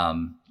then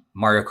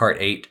Mario Kart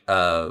 8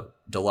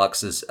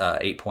 Deluxe is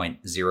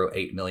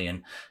 8.08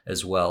 million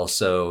as well.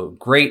 So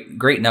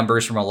great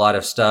numbers from a lot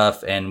of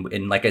stuff.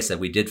 And like I said,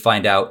 we did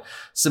find out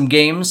some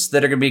games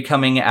that are going to be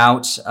coming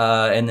out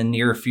in the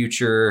near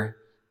future.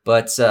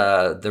 But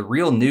the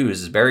real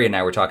news, as Barry and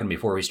I were talking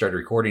before we started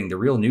recording, the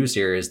real news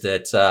here is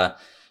that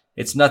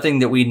it's nothing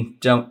that we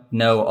don't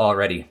know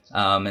already.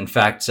 In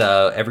fact,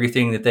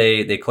 everything that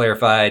they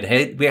clarified,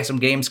 hey, we have some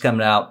games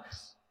coming out.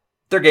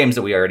 They're games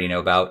that we already know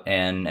about,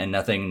 and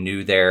nothing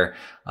new there.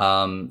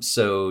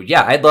 So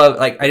yeah, I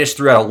just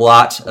threw out a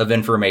lot of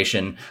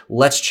information.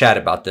 Let's chat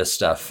about this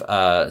stuff.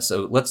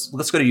 So let's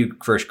go to you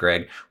first,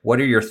 Greg. What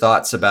are your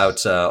thoughts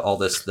about all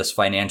this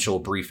financial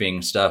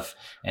briefing stuff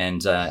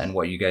and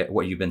what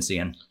you've been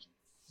seeing?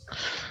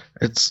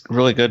 It's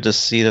really good to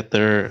see that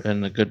they're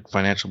in a good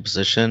financial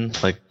position.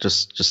 Like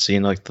just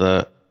seeing like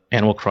the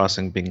Animal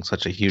Crossing being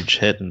such a huge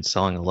hit and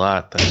selling a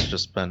lot, that's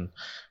just been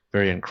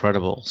very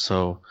incredible.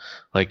 So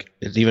like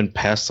it even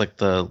passed like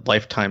the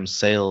lifetime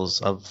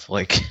sales of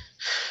like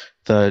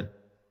the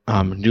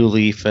New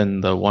Leaf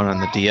and the one on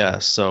the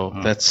DS. So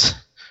that's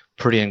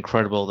pretty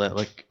incredible that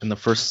like in the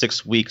first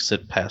 6 weeks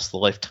it passed the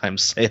lifetime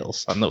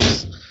sales on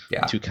those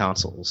two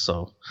consoles.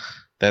 So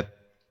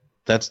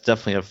that's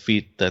definitely a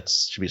feat that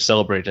should be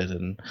celebrated.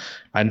 And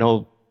I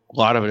know a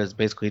lot of it is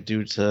basically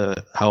due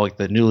to how like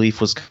the New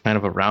Leaf was kind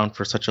of around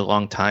for such a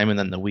long time, and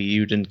then the Wii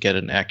U didn't get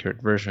an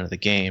accurate version of the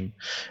game,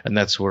 and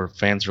that's where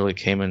fans really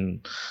came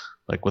in,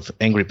 like with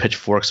angry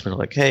pitchforks, and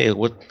like, hey,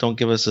 don't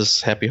give us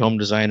this Happy Home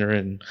Designer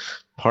and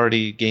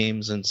party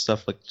games and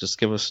stuff, like just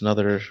give us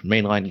another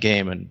mainline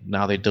game. And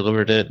now they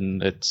delivered it,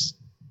 and it's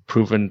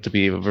proven to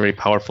be a very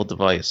powerful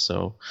device.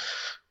 So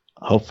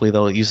hopefully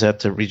they'll use that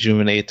to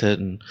rejuvenate it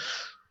and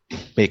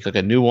make like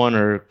a new one,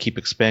 or keep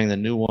expanding the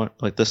new one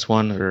like this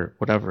one or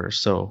whatever.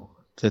 So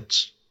that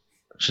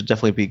should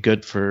definitely be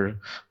good for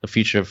the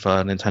future of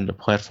Nintendo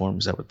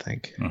platforms, I would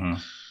think.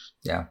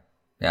 Yeah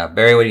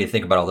Barry, what do you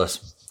think about all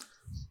this?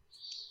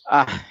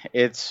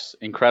 It's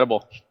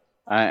incredible.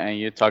 And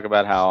you talk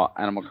about how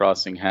Animal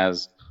Crossing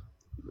has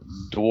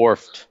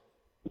dwarfed,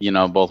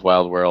 both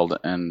Wild World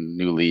and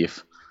New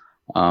Leaf.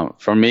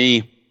 For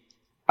me,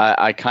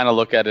 I kind of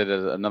look at it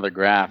as another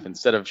graph.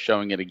 Instead of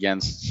showing it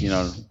against,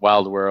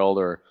 Wild World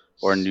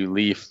or New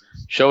Leaf,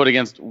 show it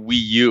against Wii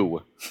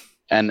U.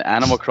 And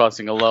Animal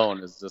Crossing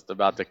alone is just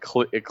about to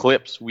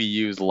eclipse Wii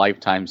U's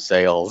lifetime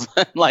sales.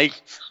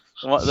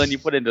 Then you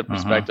put it into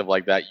perspective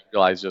like that, you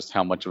realize just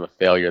how much of a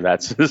failure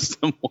that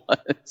system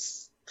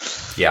was.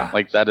 Yeah.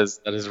 Like that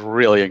is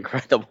really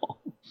incredible.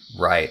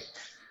 Right.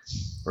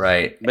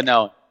 But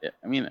no,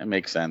 I mean, it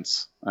makes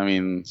sense. I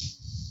mean,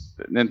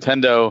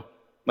 Nintendo,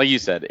 like you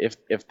said,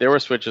 if there were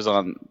Switches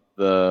on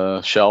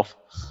the shelf,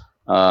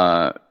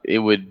 it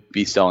would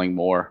be selling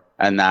more.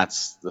 And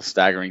that's the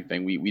staggering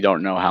thing. We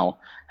don't know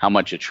how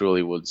much it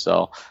truly would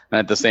sell. And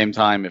at the same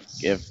time, if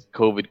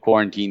COVID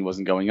quarantine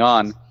wasn't going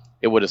on,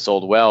 it would have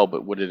sold well,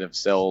 but would it have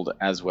sold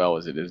as well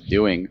as it is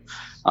doing?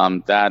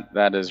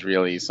 That is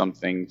really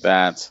something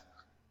that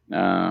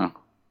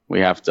we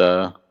have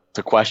to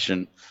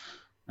question.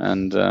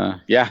 And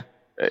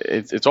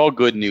it's all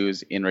good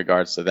news in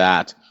regards to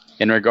that.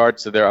 In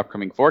regards to their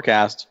upcoming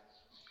forecast,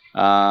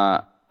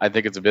 I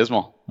think it's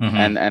abysmal.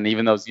 And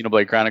even though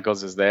Xenoblade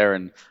Chronicles is there,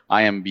 and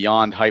I am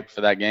beyond hyped for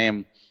that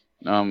game,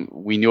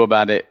 we knew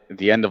about it at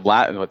the end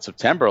of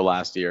September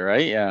last year,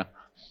 right? Yeah.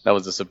 That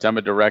was the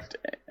September Direct,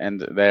 and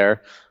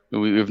there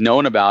we've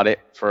known about it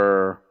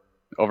for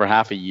over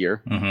half a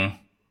year, and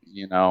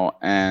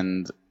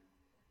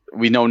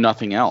we know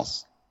nothing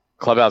else.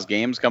 Clubhouse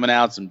Games coming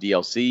out, some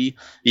DLC,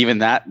 even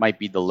that might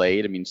be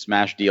delayed. I mean,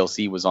 Smash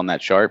DLC was on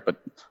that chart,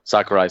 but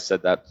Sakurai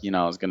said that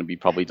is going to be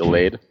probably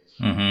delayed.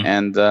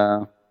 And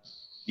so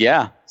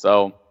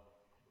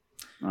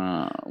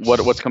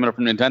what's coming up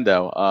from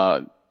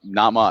Nintendo?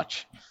 Not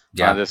much.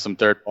 There's some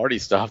third-party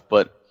stuff,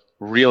 but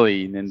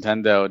really,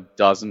 Nintendo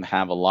doesn't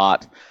have a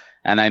lot.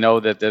 And I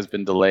know that there's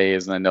been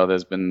delays, and I know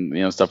there's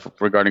been stuff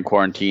regarding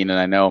quarantine, and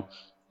I know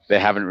they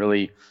haven't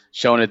really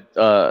shown it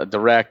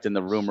direct, and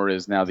the rumor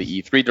is now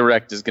the E3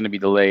 Direct is going to be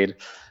delayed.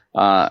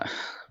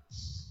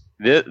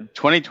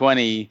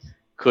 2020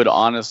 could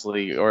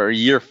honestly, or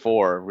year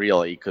 4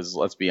 really, because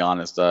let's be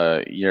honest,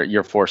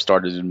 year 4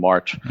 started in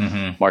March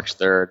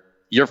 3rd.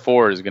 Year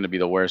 4 is going to be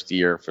the worst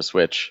year for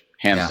Switch,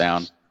 hands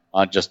down,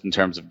 just in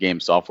terms of game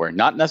software,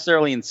 not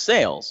necessarily in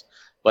sales,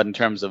 but in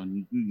terms of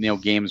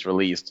games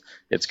released,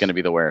 it's going to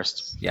be the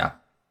worst. Yeah.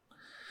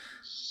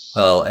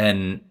 Well,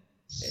 and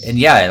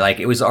yeah, like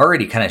it was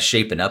already kind of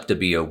shaping up to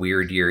be a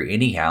weird year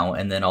anyhow,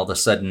 and then all of a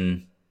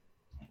sudden,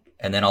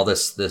 all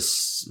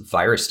this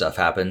virus stuff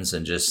happens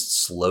and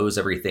just slows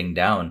everything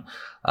down.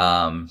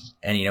 And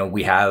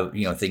we have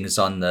things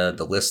on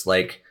the list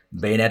like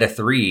Bayonetta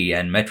 3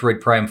 and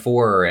Metroid Prime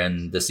 4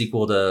 and the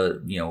sequel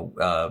to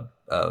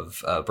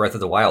of Breath of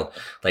the Wild,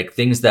 like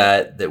things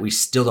that we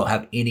still don't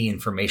have any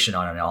information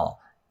on at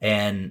all.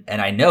 And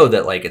I know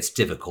that like it's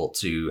difficult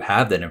to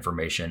have that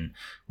information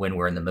when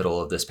we're in the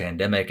middle of this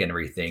pandemic and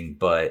everything,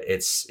 but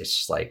it's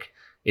just like,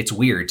 it's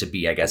weird to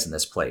be, I guess, in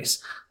this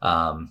place.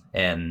 But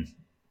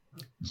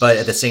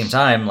at the same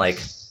time,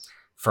 like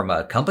from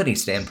a company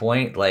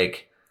standpoint,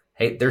 like,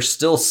 hey, they're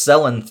still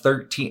selling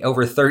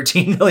over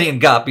 13 million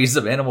copies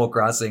of Animal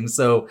Crossing.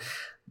 So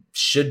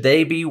should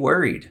they be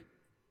worried?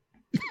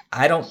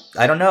 I don't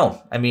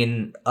know. I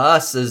mean,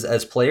 us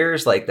as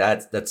players, like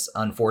that's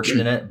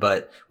unfortunate,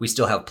 but we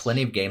still have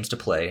plenty of games to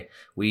play.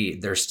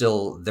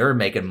 They're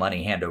making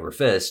money hand over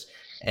fist.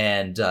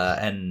 And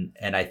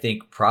I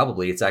think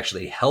probably it's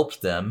actually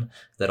helped them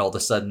that all of a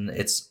sudden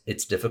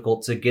it's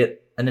difficult to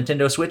get a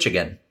Nintendo Switch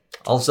again.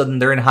 All of a sudden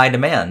they're in high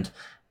demand,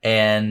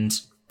 and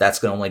that's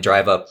going to only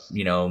drive up,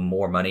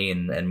 more money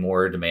and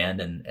more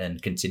demand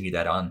and continue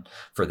that on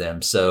for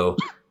them. So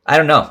I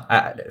don't know.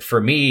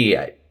 For me,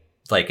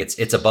 like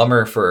it's a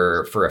bummer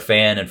for a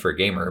fan and for a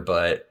gamer,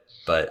 but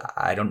but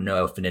I don't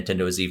know if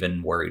Nintendo is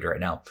even worried right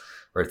now,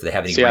 or if they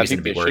have any See, I reason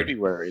think to be they should be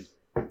worried.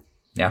 worried.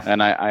 Yeah.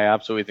 And I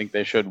absolutely think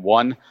they should.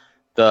 One,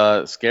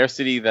 the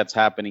scarcity that's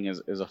happening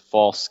is a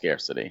false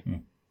scarcity.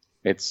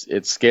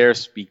 It's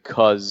scarce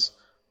because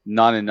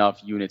not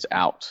enough units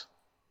out.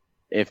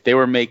 If they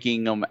were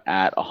making them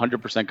at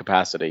 100%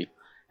 capacity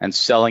and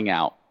selling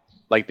out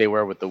like they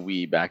were with the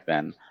Wii back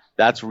then,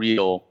 that's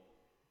real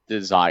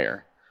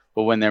desire.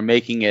 But when they're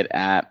making it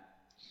at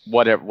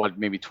what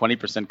maybe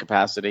 20%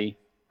 capacity,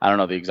 I don't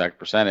know the exact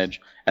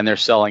percentage, and they're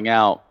selling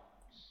out,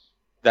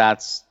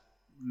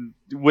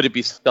 would it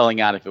be selling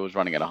out if it was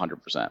running at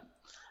 100%?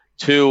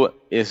 Two,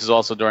 this is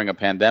also during a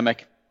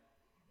pandemic.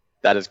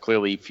 That is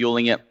clearly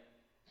fueling it.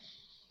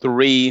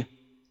 Three,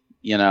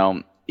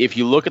 if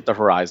you look at the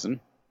horizon,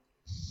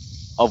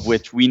 of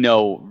which we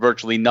know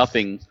virtually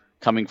nothing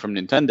coming from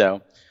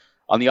Nintendo,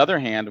 on the other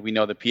hand, we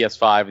know the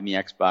PS5 and the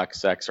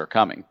Xbox X are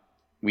coming.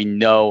 We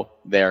know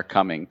they're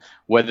coming.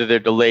 Whether they're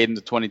delayed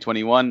into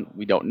 2021,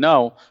 we don't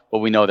know, but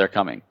we know they're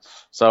coming.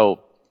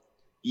 So,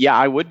 yeah,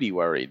 I would be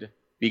worried,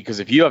 because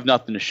if you have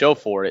nothing to show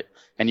for it,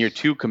 and your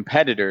two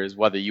competitors,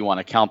 whether you want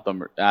to count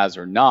them as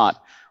or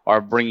not,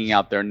 are bringing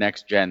out their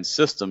next-gen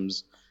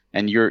systems,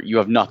 and you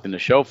have nothing to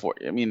show for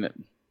it, I mean,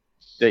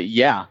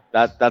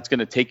 that's going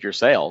to take your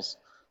sales.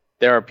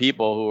 There are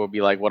people who will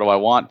be like, what do I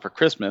want for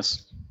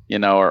Christmas,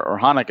 or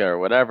Hanukkah or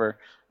whatever,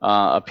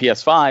 a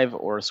PS5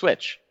 or a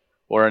Switch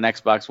or an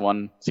Xbox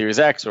One Series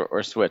X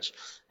or Switch.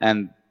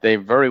 And they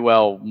very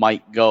well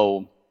might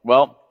go,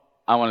 well,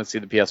 I want to see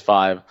the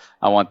PS5.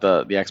 I want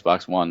the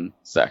Xbox One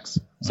X.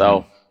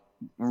 So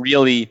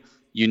really,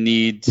 you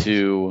need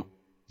to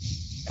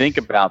think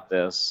about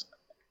this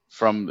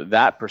from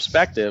that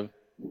perspective.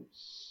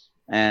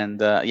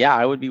 And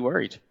I would be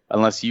worried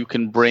unless you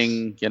can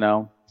bring,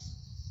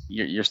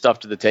 your stuff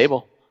to the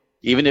table.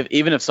 Even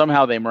if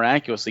somehow they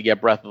miraculously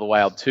get Breath of the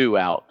Wild 2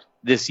 out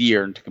this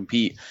year and to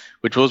compete,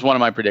 which was one of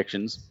my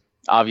predictions.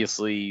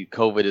 Obviously,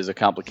 COVID is a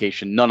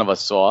complication none of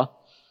us saw.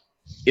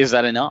 Is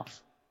that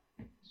enough?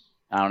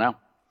 I don't know.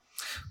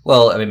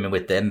 Well, I mean,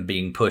 with them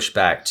being pushed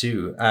back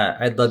too,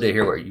 I'd love to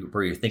hear what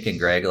you're thinking,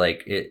 Greg.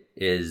 Like, it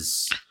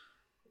is,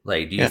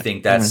 like, do you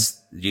think that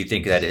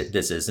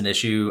this is an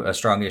issue, a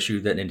strong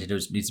issue that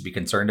Nintendo needs to be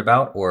concerned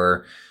about,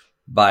 or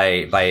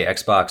by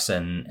Xbox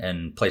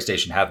and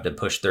PlayStation have to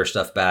push their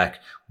stuff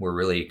back, we're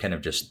really kind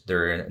of just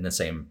they're in the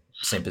same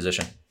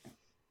position?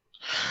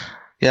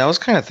 Yeah, I was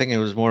kind of thinking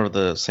it was more of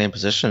the same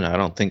position. I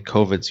don't think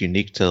COVID's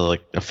unique to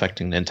like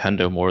affecting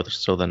Nintendo more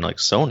so than like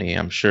Sony.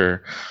 I'm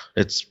sure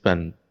it's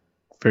been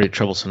very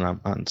troublesome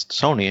on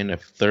Sony, and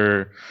if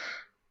they're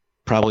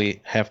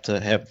probably have to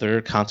have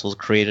their consoles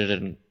created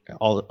and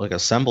all like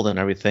assembled and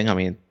everything, I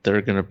mean,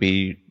 they're going to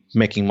be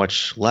making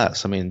much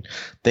less. I mean,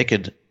 they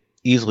could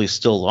easily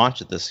still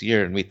launch it this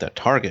year and meet that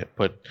target,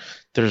 but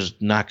there's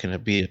not going to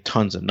be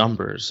tons of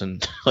numbers,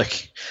 and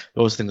like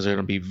those things are going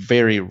to be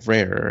very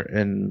rare.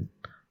 And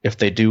if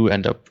they do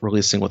end up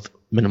releasing with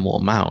minimal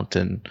amount,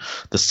 and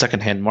the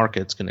secondhand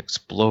market's going to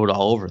explode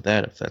all over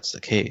that if that's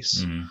the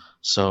case.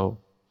 So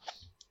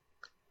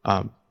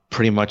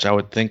pretty much I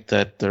would think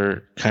that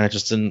they're kind of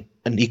just in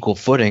an equal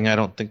footing. I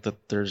don't think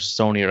that there's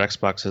Sony or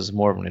Xbox has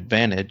more of an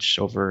advantage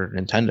over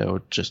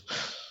Nintendo. Just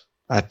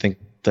I think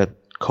that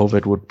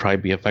COVID would probably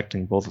be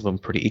affecting both of them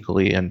pretty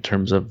equally in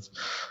terms of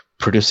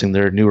producing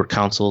their newer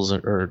consoles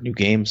or new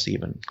games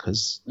even,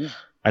 because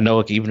I know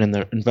like even in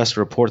the investor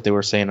report they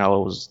were saying how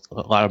it was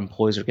a lot of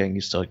employees are getting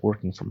used to like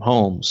working from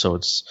home, so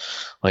it's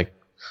like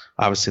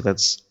obviously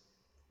that's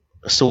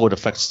still would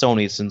affect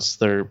Sony since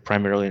they're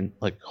primarily in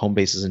like home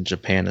bases in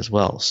Japan as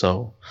well.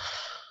 So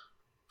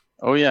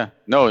no,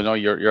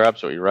 you're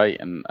absolutely right.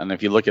 And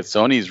if you look at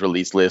Sony's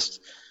release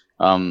list,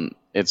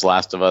 it's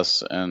Last of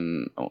Us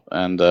and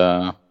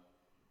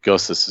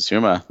Ghost of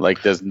Tsushima.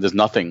 Like there's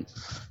nothing,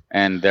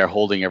 and they're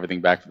holding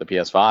everything back for the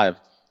PS5.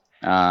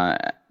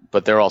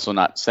 But they're also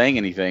not saying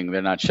anything.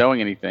 They're not showing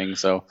anything,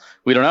 so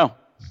we don't know.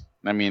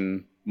 I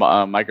mean,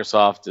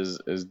 Microsoft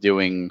is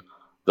doing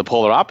the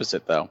polar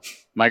opposite, though.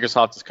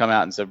 Microsoft has come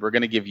out and said, we're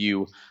going to give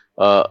you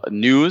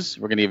news.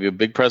 We're going to give you a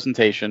big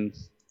presentation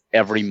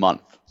every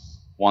month,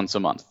 once a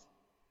month,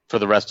 for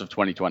the rest of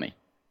 2020.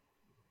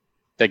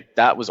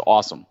 That was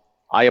awesome.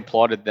 I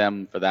applauded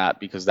them for that,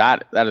 because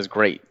that is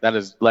great. That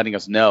is letting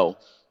us know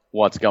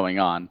what's going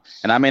on.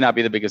 And I may not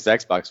be the biggest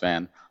Xbox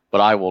fan, but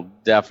I will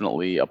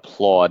definitely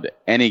applaud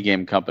any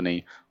game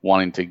company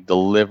wanting to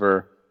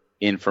deliver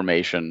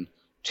information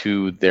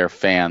to their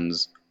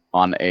fans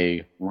on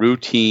a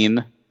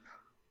routine,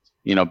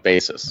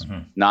 basis.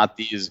 Not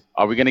these,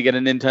 are we going to get a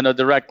Nintendo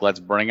Direct? Let's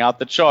bring out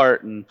the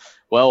chart. And,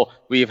 well,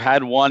 we've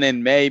had one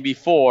in May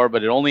before,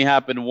 but it only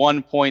happened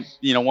once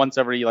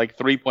every like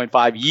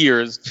 3.5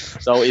 years.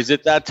 So is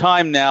it that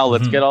time now?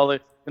 Let's get all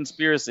the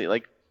conspiracy.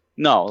 Like,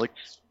 no, like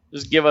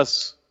just give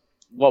us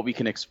what we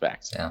can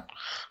expect.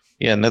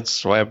 Yeah, and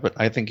that's why. But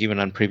I think even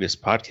on previous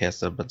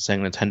podcasts, I've been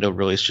saying Nintendo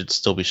really should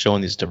still be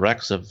showing these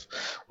directs of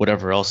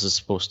whatever else is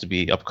supposed to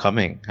be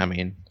upcoming. I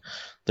mean,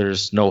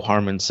 there's no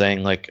harm in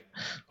saying like,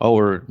 oh,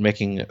 we're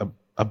making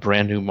a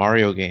brand new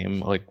Mario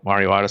game like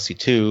Mario Odyssey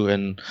 2,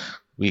 and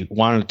we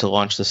wanted to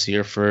launch this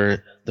year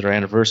for their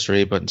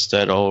anniversary, but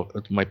instead,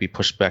 it might be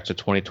pushed back to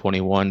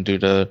 2021 due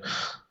to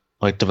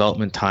like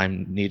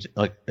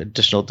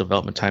additional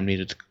development time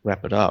needed to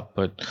wrap it up.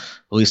 But at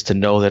least to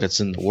know that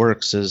it's in the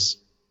works is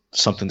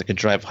something that can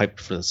drive hype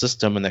for the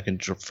system and that can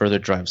further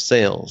drive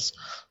sales.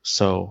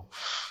 So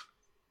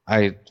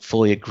I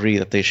fully agree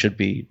that they should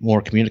be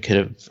more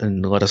communicative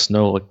and let us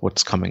know like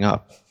what's coming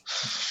up.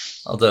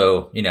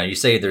 Although, you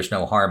say there's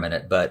no harm in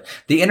it, but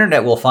the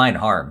internet will find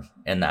harm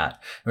in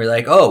that. We're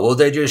like, oh, well,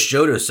 they just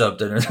showed us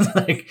something.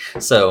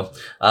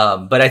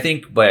 But I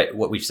think,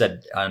 what we've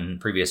said on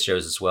previous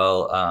shows as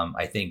well,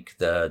 I think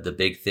the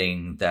big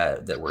thing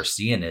that we're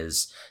seeing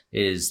is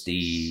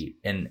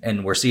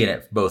and we're seeing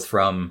it both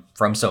from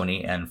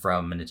Sony and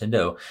from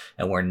Nintendo,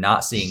 and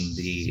we're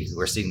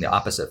seeing the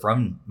opposite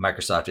from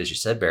Microsoft, as you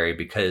said, Barry,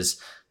 because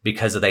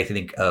I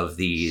think of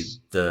the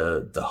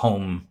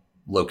home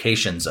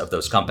locations of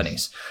those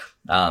companies.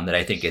 That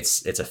I think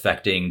it's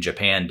affecting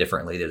Japan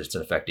differently than it's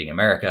affecting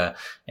America,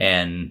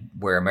 and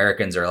where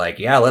Americans are like,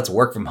 yeah, let's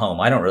work from home.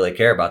 I don't really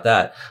care about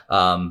that.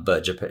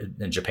 But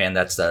in Japan,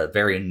 that's a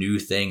very new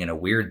thing and a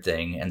weird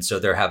thing. And so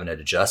they're having to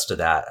adjust to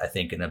that, I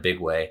think, in a big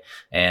way.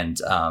 And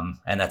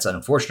that's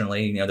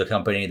unfortunately, the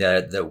company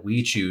that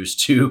we choose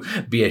to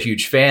be a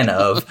huge fan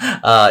of,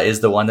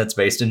 is the one that's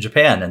based in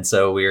Japan. And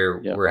so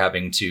we're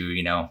having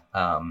to,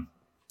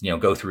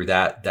 go through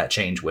that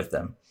change with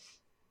them.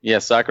 Yeah,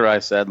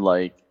 Sakurai said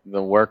like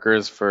the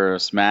workers for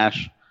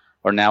Smash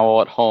are now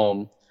all at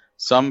home.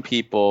 Some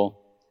people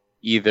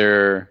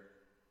either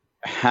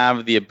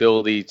have the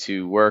ability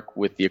to work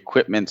with the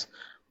equipment,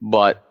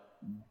 but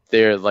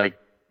they're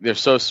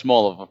so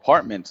small of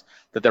apartments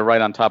that they're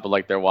right on top of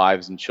like their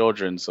wives and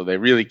children, so they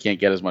really can't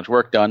get as much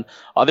work done.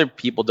 Other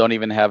people don't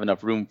even have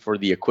enough room for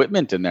the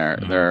equipment in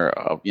their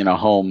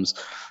homes,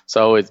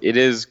 so it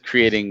is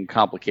creating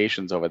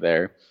complications over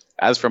there.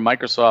 As for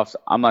Microsoft,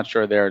 I'm not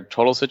sure their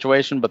total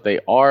situation, but they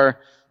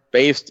are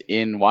based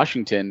in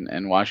Washington,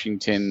 and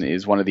Washington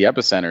is one of the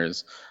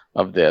epicenters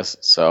of this.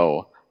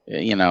 So,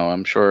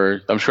 I'm sure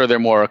they're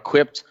more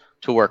equipped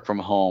to work from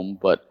home,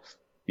 but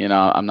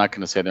I'm not going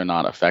to say they're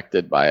not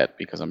affected by it,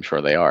 because I'm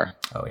sure they are.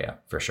 Oh yeah,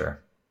 for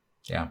sure.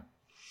 Yeah.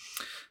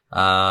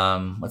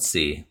 Let's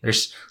see.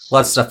 There's a lot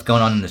of stuff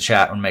going on in the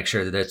chat. I want to make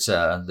sure that it's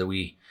that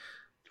we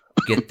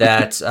get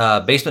that.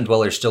 Basement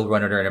Dweller's still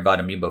wondering about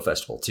Amiibo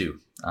Festival too.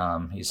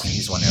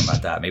 He's wondering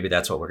about that. Maybe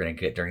that's what we're going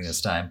to get during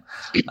this time.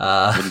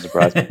 Wouldn't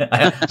surprise me.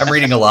 I'm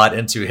reading a lot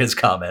into his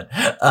comment.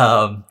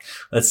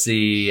 Let's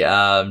see.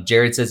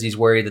 Jared says he's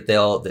worried that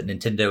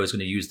Nintendo is going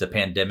to use the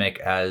pandemic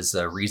as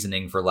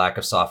reasoning for lack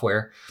of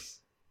software.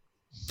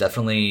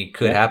 Definitely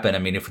could happen. I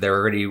mean, if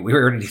we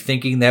were already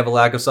thinking they have a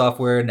lack of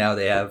software, now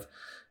they have,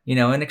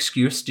 an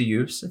excuse to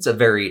use. It's a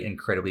very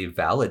incredibly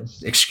valid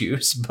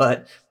excuse,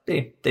 but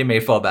they may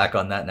fall back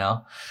on that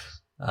now.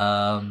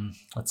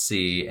 Let's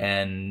see.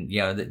 And,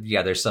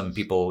 there's some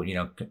people,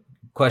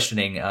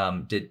 questioning,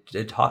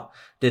 did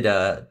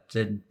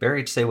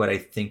Barry say what I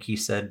think he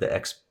said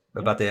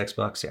about the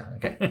Xbox? Yeah.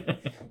 Okay.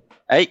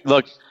 Hey,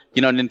 look,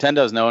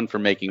 Nintendo is known for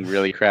making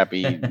really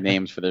crappy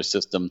names for their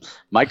system.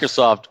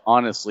 Microsoft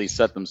honestly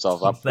set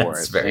themselves up for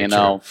That's it. Very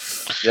true.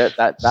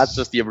 That's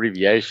just the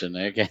abbreviation.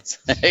 They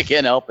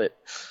can't help it.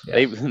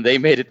 Yeah. They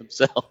made it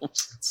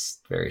themselves. It's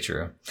very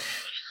true.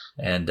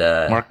 And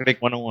marketing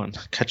 101,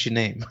 catchy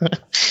name.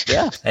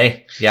 Yeah.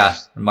 Hey, yeah.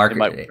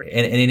 Marketing.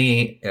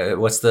 Any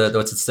what's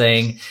it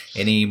saying?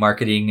 Any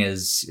marketing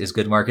is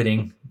good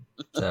marketing.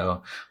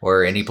 So,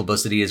 or any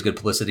publicity is good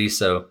publicity.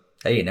 So,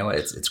 hey, you know what?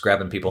 It's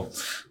grabbing people.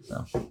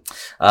 So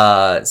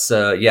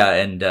yeah,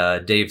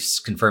 and Dave's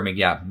confirming,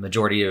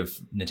 majority of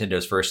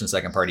Nintendo's first and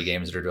second party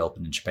games are developed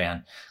in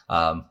Japan,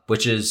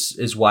 which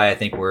is why I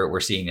think we're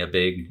seeing a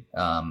big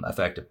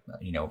effect,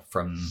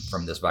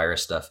 from this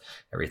virus stuff,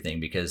 everything,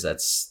 because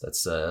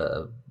that's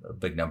a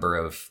big number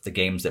of the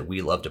games that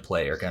we love to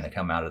play are going to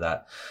come out of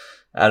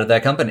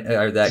that company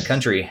or that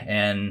country,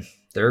 and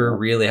they're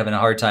really having a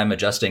hard time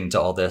adjusting to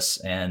all this,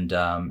 and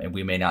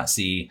we may not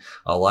see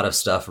a lot of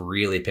stuff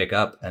really pick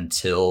up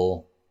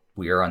until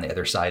we are on the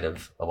other side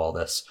of all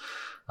this.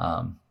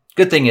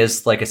 Good thing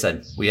is, like I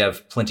said, we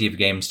have plenty of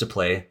games to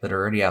play that are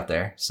already out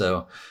there.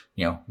 So,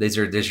 these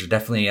are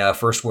definitely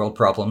first world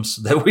problems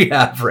that we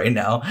have right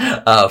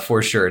now,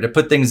 for sure, to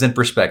put things in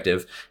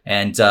perspective.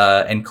 And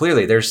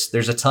clearly there's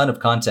a ton of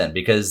content,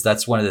 because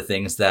that's one of the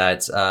things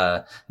that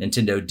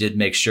Nintendo did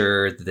make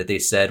sure that they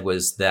said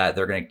was that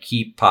they're going to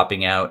keep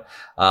popping out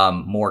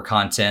more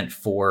content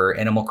for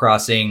Animal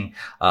Crossing,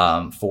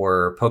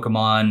 for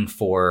Pokemon,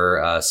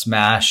 for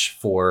Smash,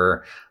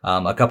 for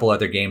a couple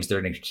other games.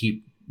 They're going to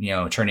keep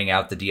turning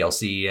out the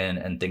DLC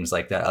and things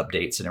like that,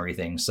 updates and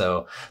everything.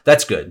 So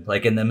that's good.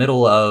 Like in the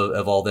middle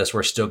of all this,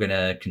 we're still going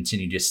to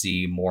continue to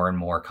see more and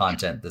more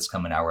content that's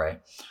coming our way.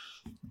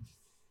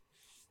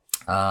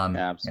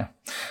 Yeah.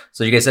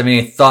 So you guys have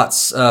any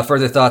thoughts,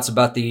 further thoughts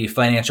about the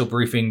financial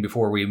briefing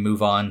before we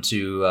move on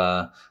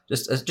to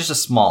just a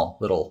small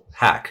little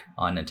hack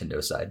on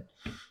Nintendo's side?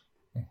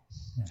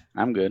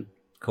 I'm good.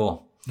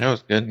 Cool. That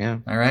was good. Yeah.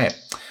 All right.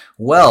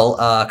 Well,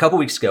 a couple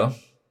weeks ago,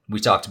 we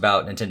talked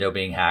about Nintendo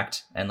being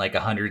hacked and like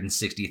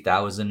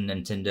 160,000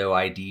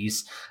 Nintendo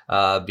IDs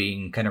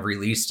being kind of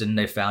released, and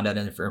they found out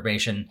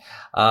information.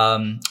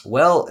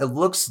 Well, it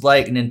looks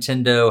like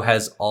Nintendo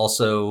has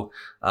also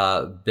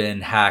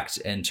been hacked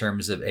in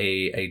terms of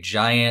a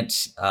giant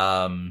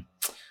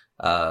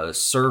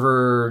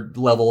server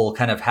level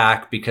kind of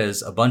hack,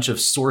 because a bunch of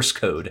source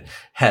code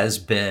has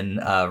been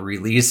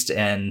released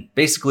and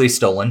basically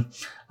stolen.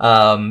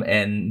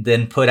 And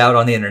then put out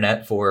on the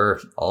internet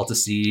for all to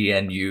see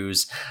and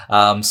use.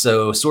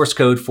 So source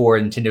code for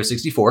Nintendo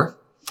 64,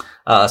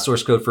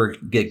 source code for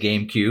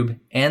GameCube,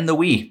 and the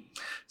Wii.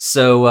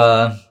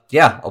 So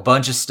yeah, a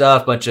bunch of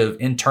stuff, bunch of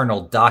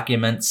internal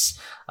documents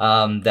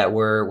that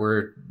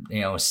were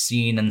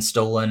seen and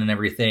stolen and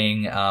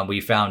everything. We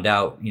found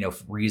out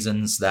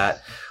reasons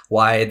that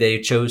why they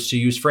chose to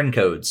use friend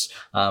codes,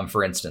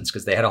 for instance,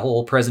 because they had a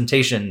whole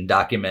presentation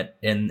document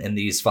in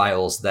these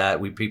files that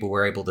people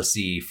were able to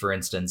see, for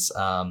instance.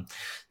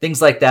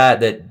 Things like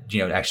that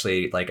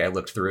actually, like, I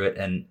looked through it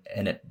and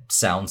it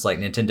sounds like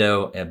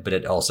Nintendo, but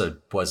it also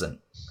wasn't.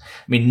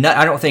 I mean,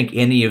 I don't think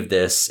any of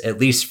this, at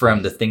least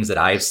from the things that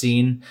I've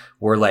seen,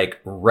 were like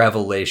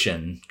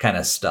revelation kind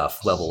of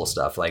stuff, level of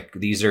stuff. Like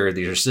these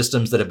are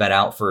systems that have been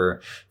out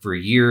for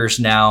years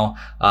now.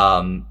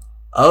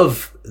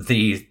 Of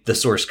the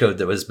source code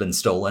that has been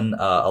stolen,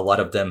 a lot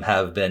of them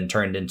have been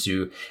turned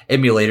into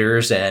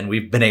emulators, and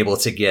we've been able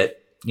to get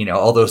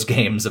all those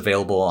games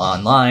available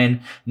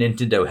online.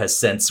 Nintendo has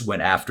since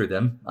went after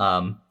them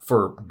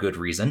for good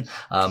reason,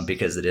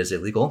 because it is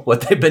illegal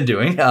what they've been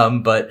doing.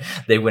 But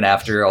they went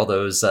after all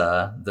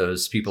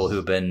those people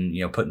who've been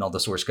putting all the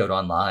source code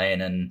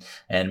online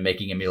and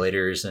making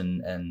emulators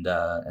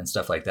and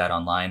stuff like that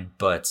online.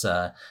 But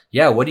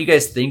yeah, what do you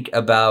guys think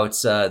about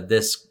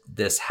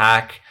this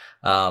hack?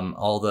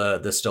 All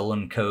the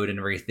stolen code and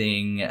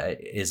everything.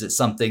 Is it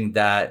something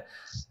that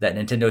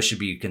Nintendo should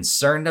be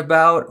concerned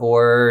about,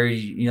 or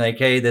like,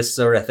 hey, this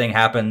sort of thing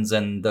happens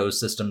and those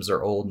systems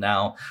are old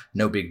now,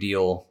 no big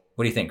deal?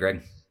 What do you think,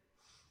 Greg?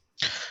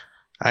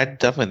 I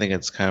definitely think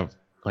it's kind of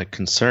like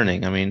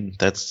concerning. I mean,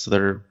 that's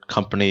their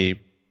company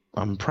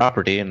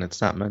property, and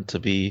it's not meant to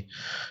be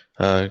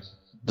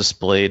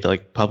displayed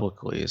like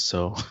publicly.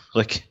 So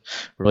like,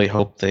 really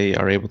hope they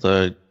are able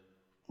to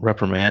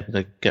reprimand,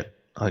 like get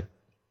like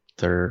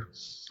their,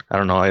 I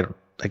don't know,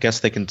 I guess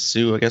they can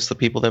sue, I guess, the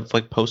people that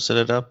like posted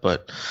it up,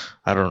 but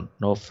I don't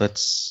know if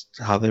that's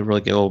how they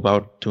really go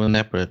about doing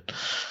that. But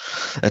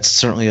that's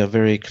certainly a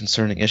very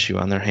concerning issue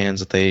on their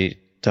hands that they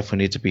definitely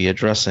need to be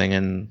addressing,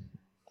 and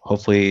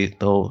hopefully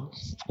they'll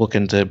look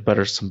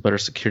into some better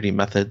security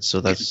methods so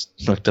that's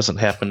like doesn't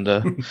happen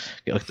to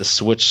get like the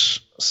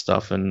Switch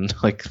stuff and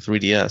like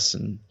 3DS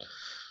and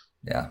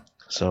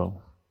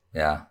so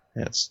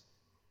it's.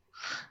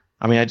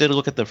 I mean, I did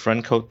look at the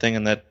friend code thing,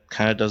 and that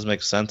kind of does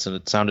make sense, and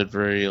it sounded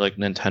very like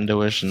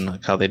Nintendo-ish, and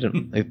like how they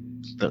didn't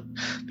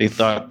they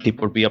thought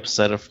people would be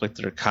upset if like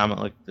their comment,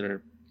 like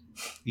their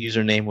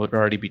username would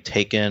already be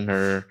taken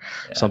or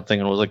something,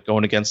 and it was like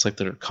going against like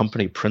their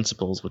company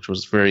principles, which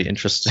was very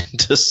interesting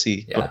to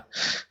see. Or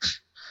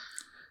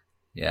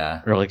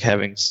like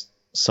having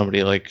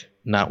somebody like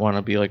not want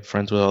to be like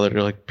friends with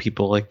other like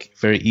people like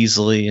very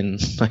easily, and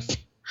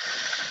like.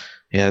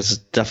 Yeah, it's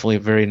definitely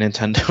very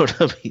Nintendo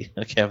to be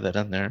like have that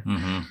in there.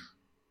 Mm-hmm.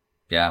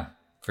 Yeah,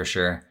 for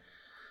sure.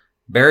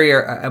 Barry,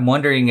 I'm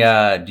wondering,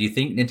 do you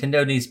think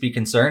Nintendo needs to be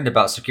concerned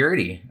about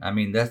security? I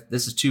mean,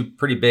 this is two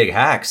pretty big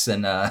hacks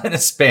in a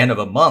span of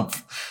a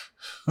month.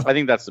 I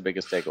think that's the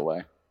biggest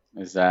takeaway,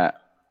 is that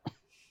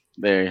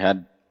they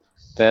had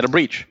a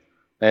breach.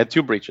 They had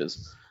two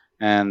breaches,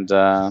 and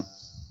the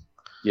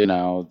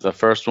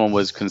first one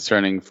was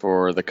concerning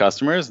for the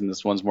customers, and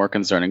this one's more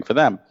concerning for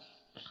them.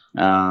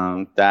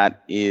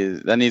 That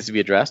needs to be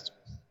addressed,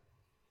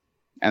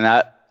 and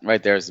that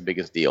right there is the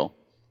biggest deal.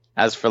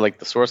 As for like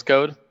the source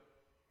code,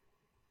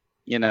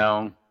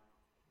 I'm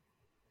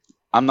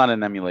not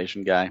an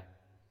emulation guy,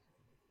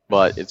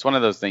 but it's one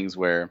of those things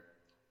where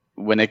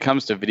when it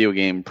comes to video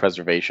game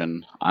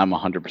preservation, I'm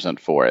 100%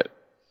 for it.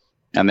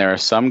 And there are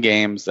some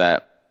games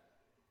that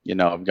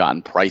have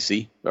gotten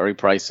pricey, very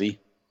pricey,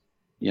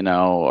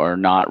 or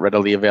not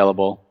readily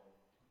available,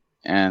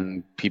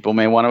 and people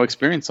may want to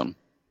experience them.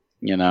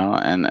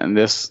 And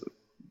this,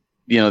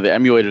 the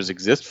emulators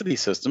exist for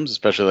these systems,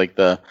 especially like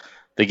the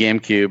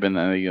GameCube and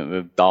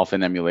the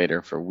Dolphin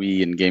emulator for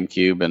Wii and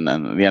GameCube and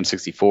then the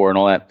N64 and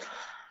all that.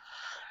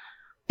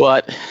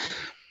 But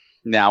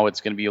now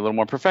it's going to be a little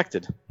more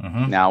perfected.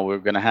 Mm-hmm. Now we're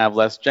going to have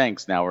less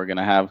janks. Now we're going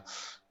to have,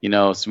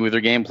 smoother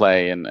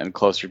gameplay and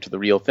closer to the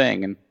real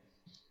thing. And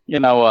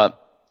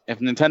if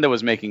Nintendo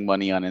was making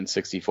money on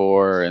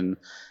N64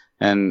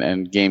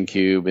 and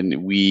GameCube and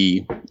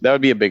Wii, that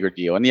would be a bigger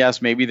deal. And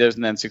yes, maybe there's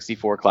an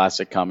N64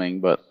 Classic coming,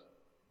 but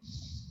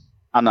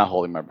I'm not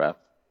holding my breath.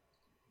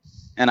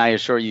 And I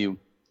assure you,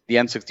 the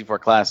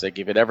N64 Classic,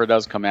 if it ever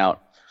does come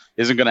out,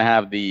 isn't going to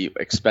have the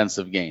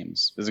expensive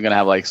games. Isn't going to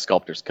have like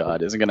Sculptor's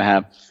Cut. Isn't going to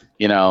have,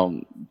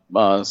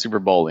 Super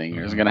Bowling.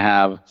 Isn't going to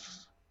have,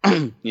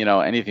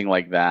 anything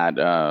like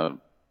that,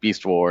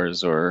 Beast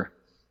Wars or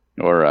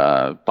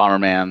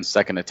Bomberman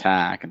Second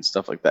Attack and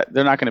stuff like that.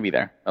 They're not going to be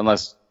there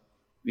unless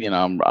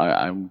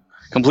I'm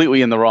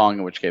completely in the wrong.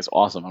 In which case,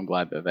 awesome. I'm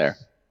glad they're there.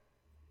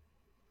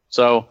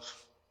 So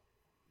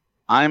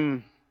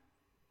I'm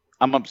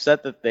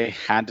upset that they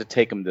had to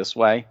take them this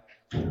way.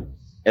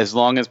 As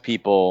long as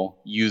people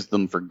use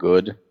them for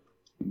good,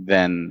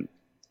 then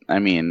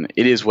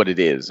it is what it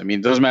is.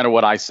 It doesn't matter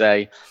what I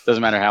say,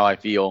 doesn't matter how I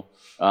feel.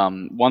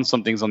 Once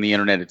something's on the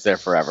internet, it's there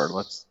forever.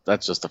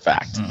 That's just a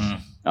fact.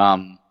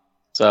 Mm-hmm.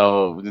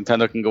 So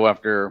Nintendo can go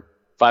after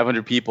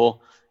 500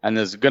 people, and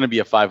there's going to be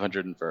a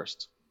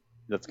 501st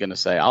that's going to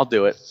say, "I'll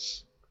do it."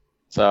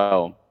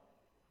 So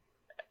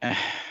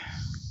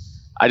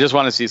I just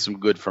want to see some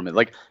good from it.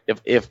 Like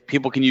if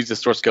people can use the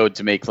source code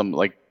to make some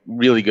like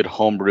really good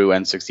homebrew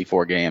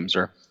N64 games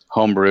or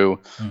homebrew,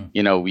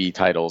 Wii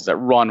titles that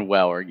run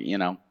well, or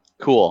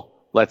cool.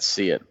 Let's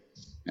see it.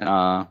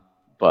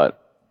 But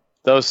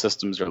those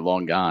systems are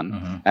long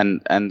gone,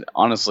 and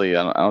honestly,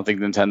 I don't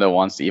think Nintendo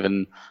wants to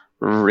even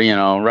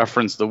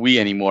reference the Wii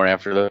anymore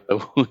after the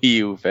Wii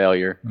U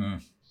failure.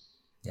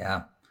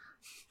 Yeah,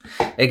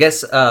 I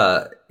guess.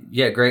 Greg,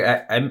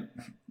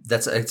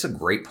 it's a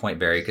great point,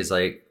 Barry, because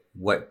like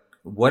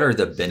what are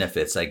the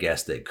benefits, I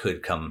guess, that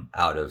could come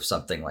out of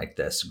something like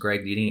this?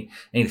 Greg, do you need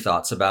any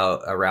thoughts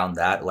around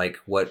that? Like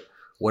what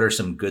are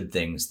some good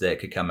things that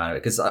could come out of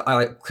it? Because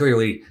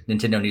clearly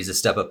Nintendo needs to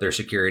step up their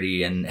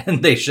security and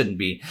they shouldn't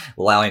be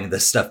allowing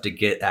this stuff to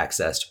get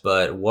accessed.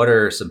 But what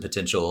are some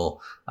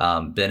potential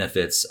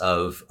benefits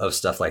of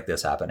stuff like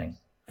this happening?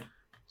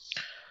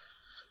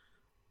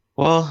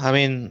 Well,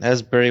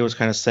 as Barry was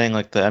kind of saying,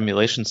 like the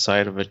emulation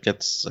side of it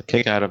gets a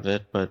kick out of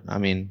it, but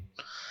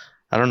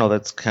I don't know.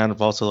 That's kind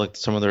of also like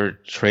some of their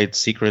trade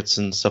secrets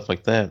and stuff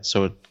like that.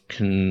 So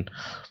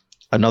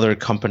another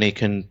company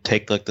can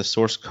take like the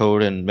source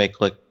code and make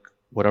like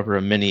whatever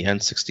a mini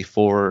N64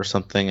 or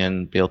something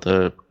and be able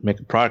to make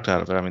a product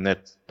out of it.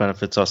 That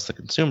benefits us, the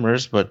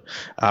consumers, but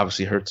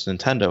obviously hurts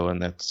Nintendo,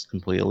 and that's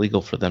completely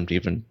illegal for them to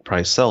even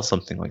probably sell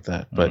something like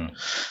that. But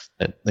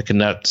they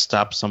cannot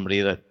stop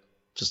somebody that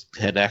just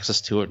had access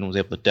to it and was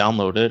able to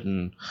download it.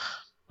 And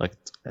like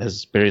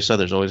as Barry said,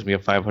 there's always be a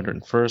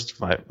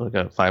 501st, like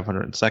a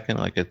 502nd.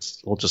 Like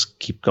we'll just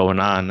keep going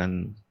on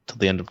and till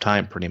the end of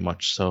time, pretty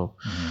much. So.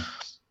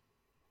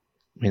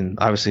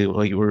 Obviously,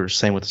 like you were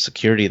saying with the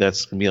security,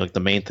 that's going to be like the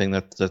main thing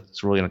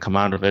that's really going to come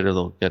out of it.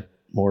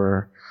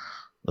 Or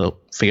they'll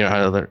figure out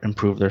how to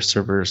improve their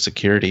server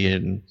security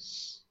and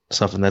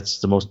stuff, and that's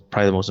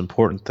probably the most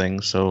important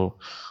thing. So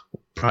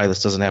probably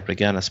this doesn't happen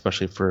again,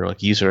 especially for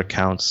like user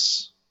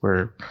accounts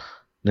where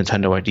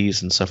Nintendo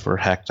IDs and stuff were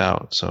hacked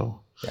out.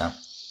 So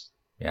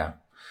yeah.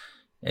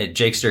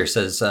 Jakester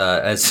says,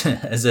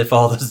 as if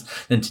all those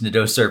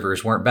Nintendo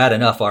servers weren't bad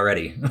enough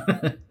already.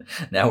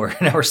 now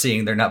we're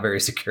seeing they're not very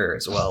secure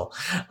as well,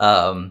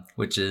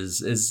 which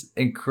is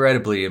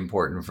incredibly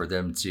important for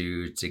them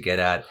to get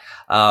at.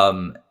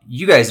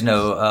 You guys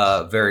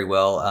know very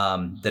well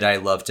that I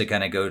love to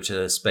kind of go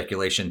to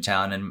speculation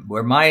town, and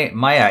where my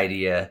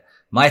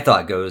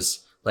thought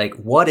goes, like,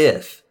 what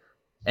if?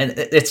 And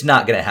it's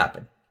not going to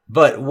happen.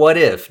 But what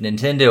if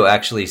Nintendo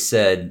actually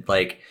said,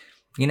 like,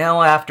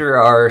 after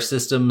our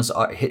systems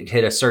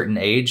hit a certain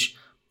age,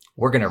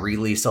 we're going to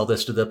release all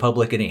this to the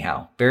public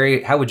anyhow.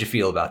 Barry, how would you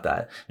feel about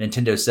that?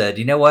 Nintendo said,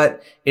 you know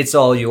what? It's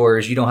all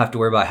yours. You don't have to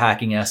worry about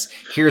hacking us.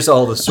 Here's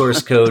all the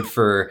source code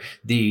for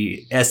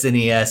the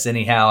SNES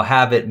anyhow.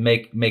 Have it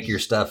make your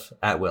stuff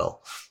at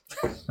will.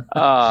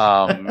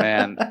 Oh,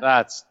 man,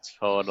 that's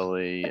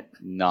totally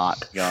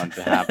not going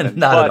to happen.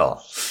 Not at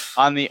all.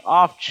 On the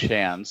off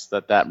chance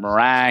that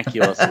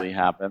miraculously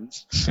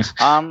happens,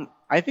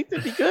 I think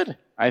that'd be good.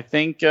 I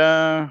think,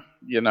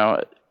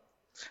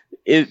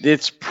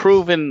 it's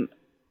proven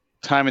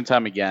time and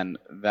time again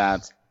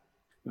that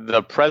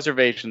the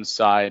preservation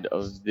side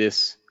of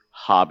this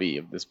hobby,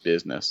 of this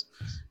business,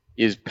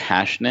 is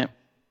passionate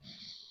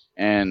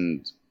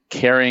and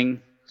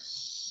caring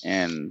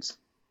and,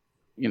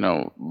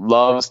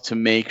 loves to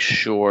make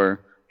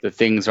sure that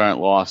things aren't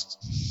lost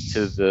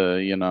to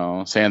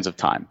the, sands of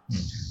time,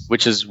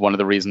 which is one of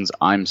the reasons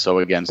I'm so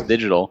against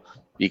digital,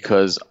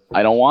 because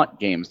I don't want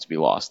games to be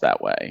lost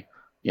that way.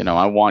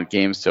 I want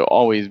games to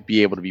always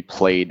be able to be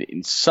played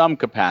in some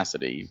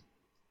capacity.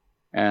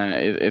 And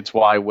it's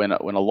why when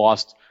a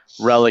lost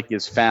relic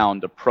is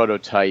found, a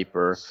prototype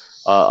or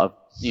a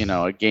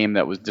game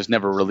that was just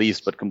never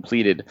released but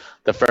completed,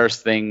 the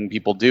first thing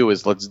people do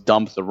is let's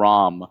dump the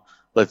ROM.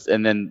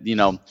 And then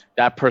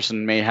that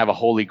person may have a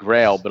holy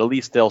grail, but at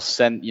least they'll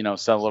sell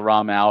the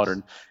ROM out,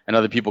 and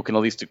other people can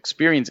at least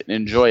experience it and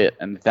enjoy it.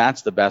 And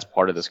that's the best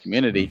part of this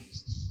community.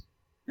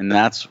 And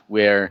that's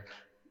where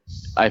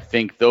I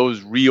think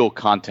those real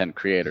content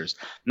creators,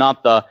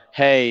 not the,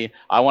 hey,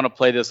 I want to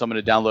play this, I'm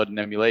going to download an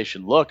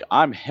emulation. Look,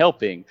 I'm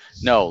helping.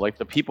 No, like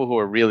the people who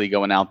are really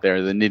going out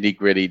there, the nitty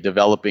gritty,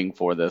 developing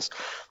for this,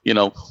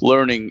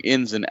 learning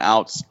ins and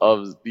outs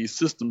of these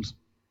systems.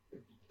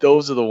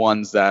 Those are the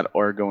ones that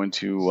are going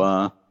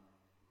to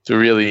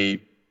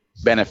really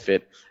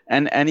benefit,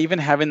 and even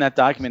having that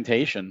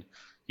documentation,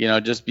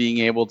 just being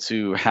able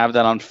to have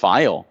that on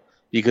file,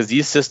 because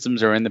these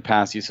systems are in the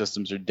past, these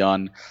systems are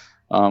done,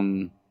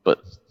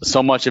 but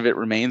so much of it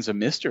remains a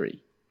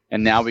mystery,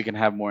 and now we can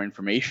have more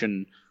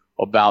information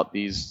about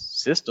these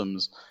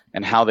systems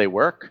and how they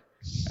work,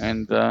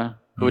 and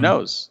who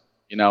knows,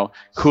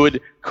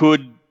 could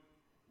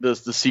the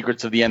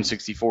secrets of the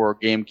N64 or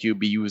GameCube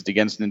be used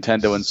against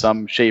Nintendo in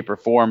some shape or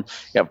form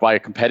by a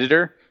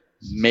competitor?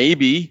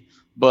 Maybe,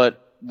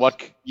 but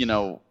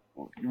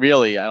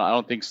really, I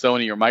don't think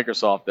Sony or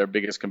Microsoft, their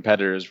biggest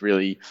competitors,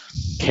 really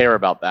care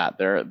about that.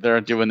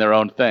 They're doing their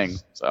own thing.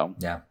 So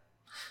yeah,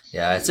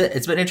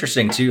 it's been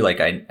interesting too.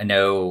 Like I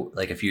know,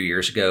 like a few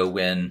years ago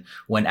when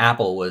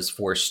Apple was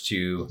forced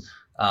to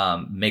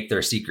make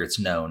their secrets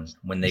known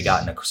when they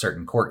got in a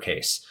certain court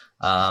case.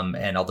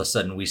 And all of a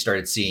sudden we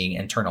started seeing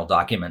internal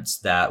documents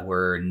that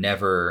were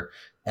never,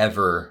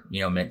 ever,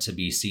 meant to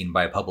be seen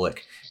by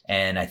public.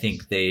 And I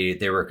think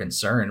they were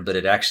concerned, but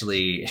it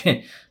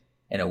actually,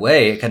 in a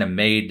way, it kind of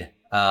made,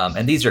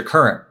 and these are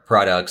current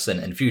products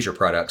and future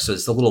products, so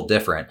it's a little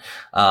different.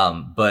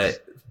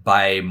 But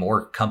by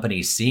more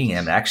companies seeing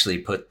them, it actually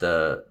put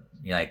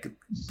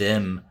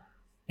them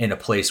in a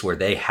place where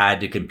they had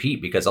to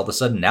compete, because all of a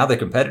sudden now the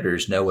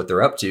competitors know what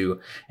they're up to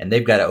and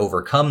they've got to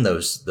overcome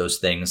those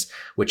things,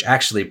 which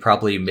actually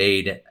probably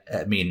made,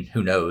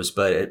 who knows,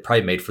 but it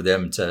probably made for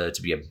them to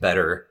be a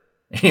better,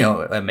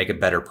 make a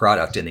better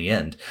product in the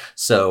end.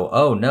 So,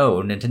 oh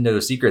no,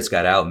 Nintendo Secrets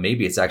got out.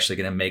 Maybe it's actually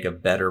going to make a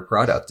better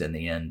product in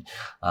the end,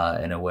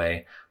 in a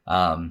way.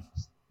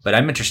 But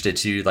I'm interested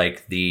too,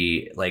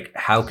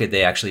 how could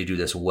they actually do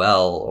this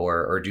well,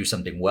 or do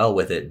something well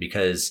with it?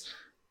 Because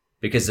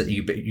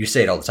you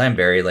say it all the time,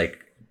 Barry, like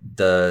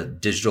the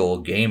digital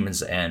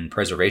games and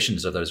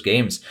preservations of those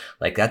games,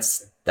 like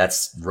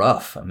that's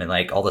rough.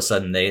 Like all of a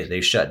sudden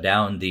they shut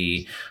down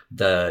the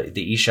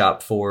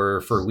eShop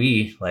for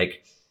Wii.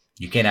 Like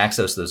you can't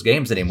access those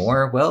games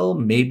anymore. Well,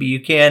 maybe you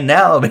can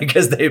now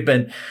because they've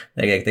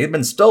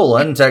been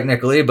stolen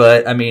technically.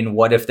 But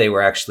what if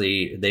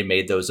they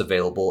made those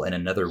available in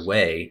another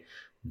way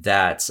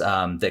that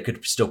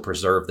could still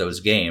preserve those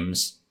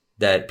games,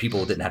 that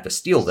people didn't have to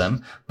steal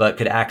them, but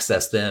could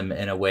access them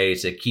in a way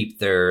to keep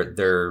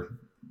their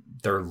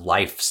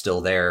life still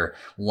there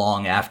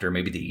long after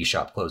maybe the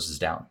eShop closes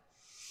down.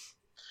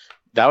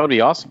 That would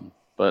be awesome.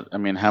 But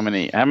how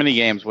many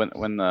games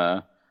when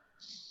the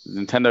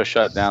Nintendo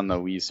shut down the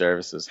Wii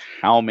services,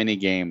 how many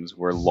games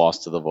were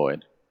lost to the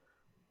void?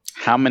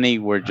 How many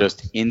were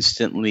just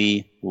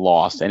instantly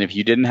lost? And if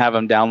you didn't have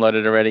them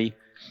downloaded already,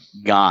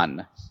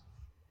 gone.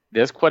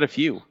 There's quite a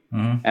few,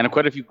 and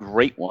quite a few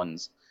great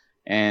ones,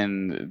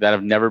 and that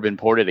have never been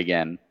ported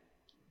again.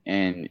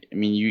 And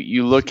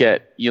you look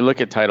at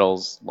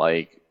titles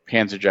like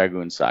Panzer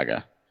Dragoon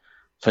Saga,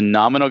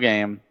 phenomenal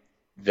game,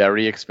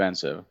 very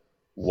expensive.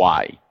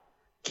 Why?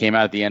 Came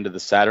out at the end of the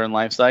Saturn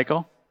life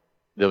cycle.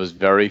 There was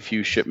very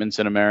few shipments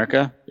in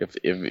America, if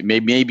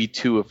maybe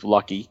two if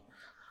lucky,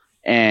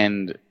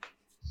 and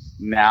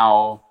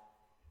now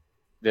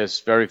there's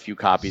very few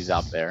copies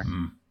out there.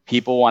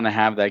 People want to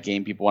have that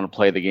game. People want to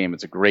play the game.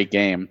 It's a great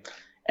game.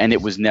 And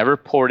it was never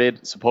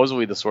ported.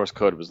 Supposedly the source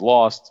code was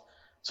lost.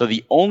 So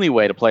the only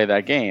way to play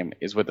that game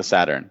is with the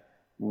Saturn,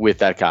 with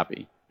that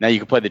copy. Now you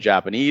can play the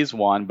Japanese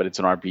one, but it's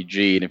an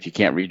RPG, and if you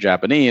can't read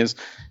Japanese,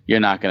 you're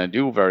not going to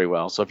do very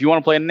well. So if you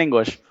want to play it in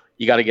English,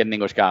 you got to get an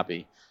English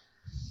copy.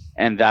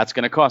 And that's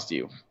going to cost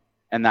you.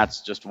 And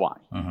that's just why.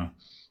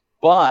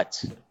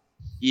 But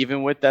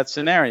even with that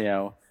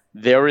scenario,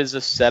 there is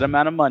a set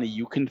amount of money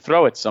you can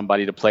throw at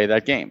somebody to play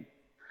that game.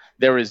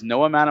 There is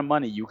no amount of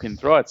money you can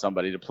throw at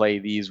somebody to play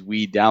these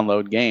Wii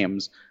download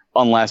games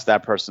unless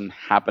that person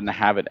happened to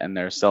have it and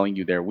they're selling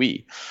you their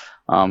Wii.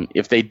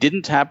 If they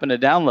didn't happen to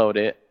download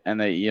it and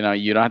they, you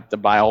don't have to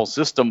buy a whole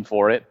system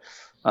for it,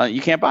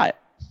 you can't buy it.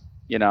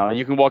 You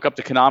can walk up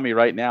to Konami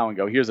right now and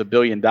go, here's $1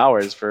 billion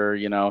for,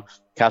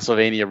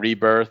 Castlevania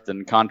Rebirth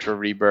and Contra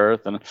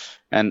Rebirth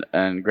and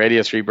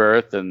Gradius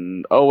Rebirth,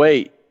 and oh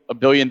wait, $1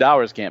 billion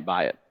can't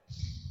buy it.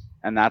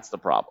 And that's the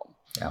problem.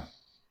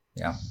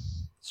 Yeah,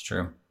 it's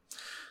true.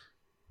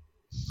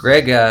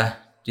 Greg,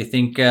 do you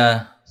think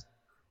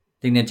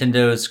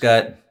Nintendo's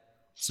got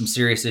some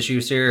serious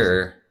issues here?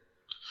 Or?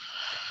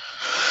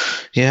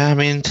 Yeah,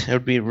 it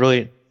would be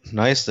really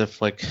nice if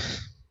they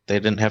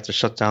didn't have to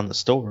shut down the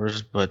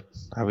stores, but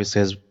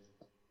obviously, as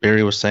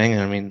Barry was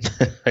saying,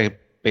 I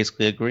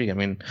basically agree.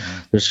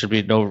 There should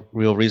be no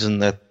real reason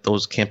that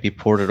those can't be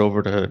ported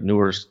over to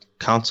newer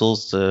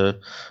consoles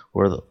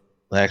where the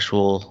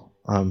actual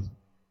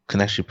can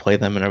actually play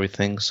them and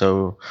everything,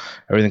 so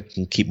everything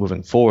can keep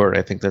moving forward.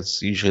 I think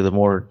that's usually the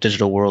more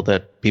digital world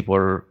that people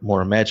are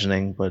more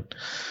imagining, but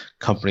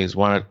companies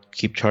want to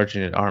keep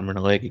charging it arm and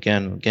a leg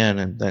again and again,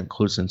 and that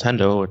includes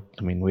Nintendo.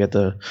 We had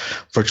the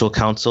Virtual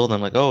Console, and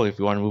I'm like, oh, if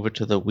you want to move it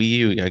to the Wii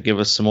U, you gotta give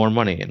us some more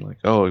money, and like,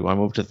 oh, you want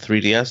to move it to the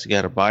 3DS, you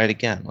gotta buy it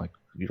again. Like,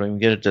 you don't even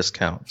get a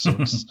discount. So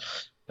it's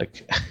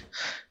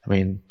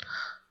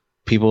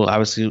people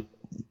obviously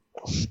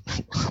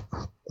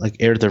like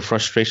air their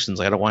frustrations.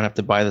 Like, I don't want to have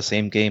to buy the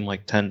same game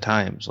like 10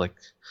 times. Like,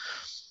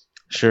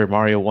 sure,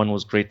 Mario 1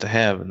 was great to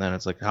have, and then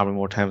it's like, how many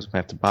more times am I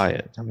have to buy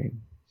it? I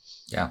mean,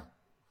 Yeah,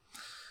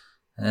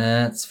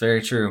 that's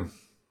very true.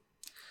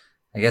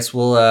 I guess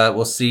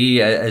we'll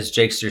see. As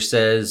Jakester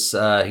says,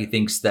 he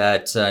thinks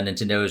that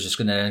Nintendo is just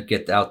gonna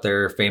get out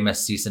their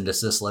famous cease and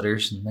desist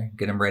letters and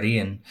get them ready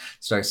and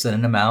start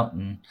sending them out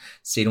and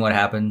seeing what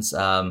happens.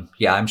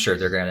 Yeah, I'm sure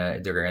they're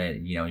gonna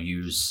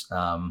use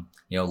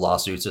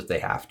lawsuits if they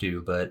have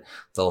to, but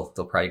they'll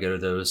probably go to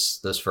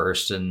those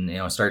first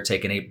and start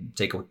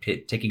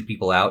taking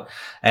people out.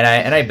 And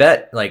I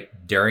bet like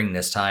during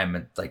this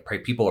time, like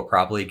people are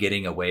probably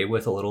getting away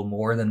with a little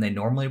more than they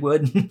normally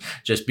would,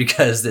 just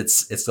because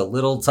it's a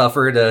little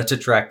tougher to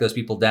track those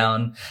people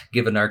down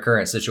given our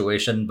current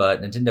situation.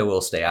 But Nintendo will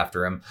stay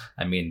after them.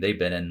 I mean, they've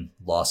been in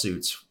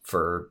lawsuits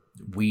for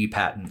Wii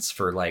patents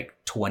for like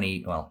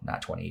 20, well,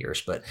 not 20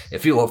 years, but it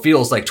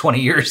feels like 20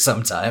 years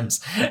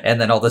sometimes.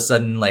 And then all of a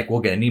sudden, like,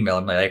 we'll get an email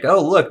and be like,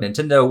 oh, look,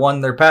 Nintendo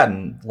won their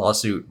patent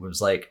lawsuit. It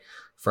was like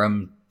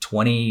from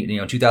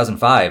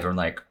 2005. I'm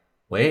like,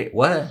 wait,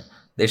 what?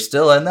 They're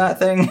still in that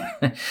thing?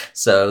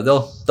 So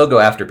they'll go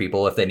after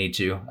people if they need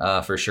to,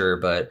 for sure.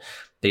 But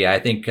yeah, I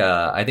think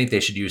they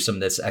should use some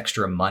of this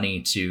extra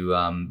money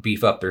to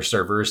beef up their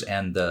servers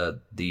and the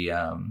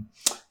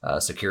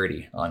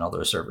security on all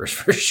those servers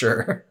for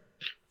sure.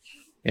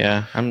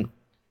 Yeah, I'm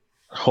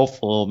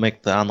hopeful it'll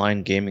make the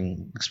online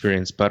gaming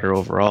experience better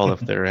overall if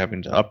they're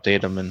having to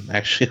update them and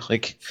actually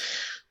like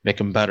make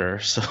them better.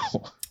 So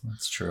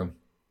that's true.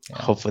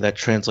 Yeah. Hopefully that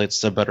translates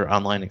to a better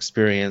online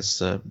experience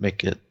to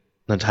make it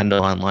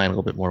Nintendo Online a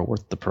little bit more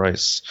worth the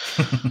price.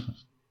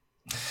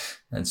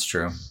 That's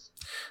true.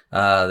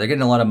 They're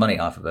getting a lot of money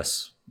off of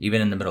us,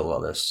 even in the middle of all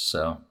this,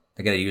 so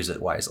they got to use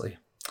it wisely.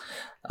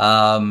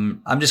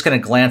 I'm just kind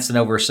of glancing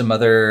over some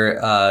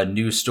other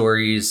news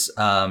stories.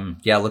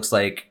 Yeah, it looks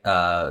like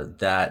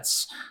that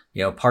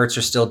parts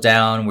are still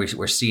down.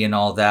 We're seeing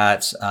all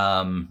that.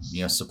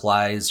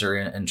 Supplies are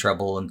in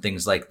trouble and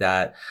things like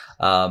that.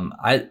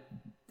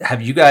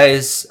 Have you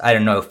guys? I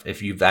don't know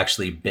if you've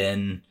actually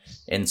been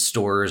in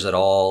stores at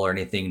all or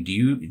anything.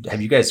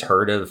 Have you guys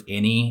heard of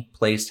any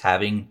place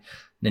having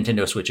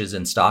Nintendo Switches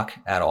in stock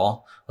at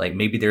all? Like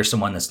maybe there's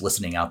someone that's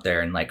listening out there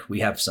and like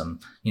we have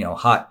some,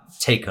 hot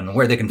take on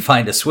where they can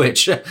find a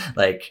Switch.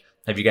 Like,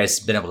 have you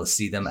guys been able to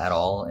see them at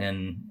all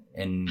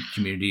in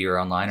community or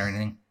online or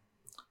anything?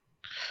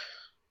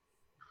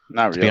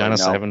 Not really. To be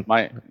honest, no. I haven't.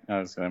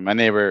 My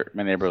neighbor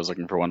was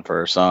looking for one for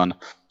her son,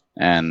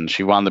 and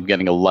she wound up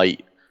getting a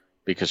light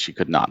because she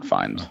could not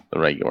find the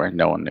regular.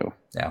 No one knew.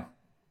 Yeah.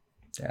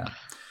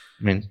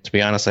 I mean, to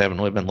be honest, I haven't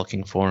really been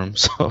looking for them,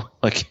 so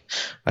like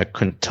I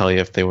couldn't tell you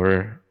if they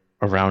were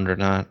around or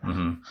not.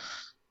 Mm-hmm.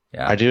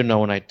 Yeah. I do know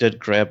when I did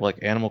grab like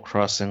Animal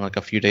Crossing like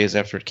a few days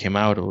after it came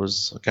out, it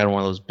was kind of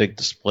one of those big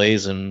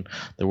displays, and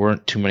there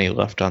weren't too many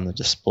left on the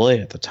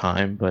display at the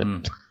time.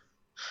 But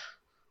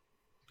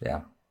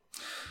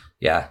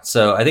yeah.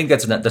 So I think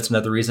that's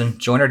another reason.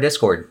 Join our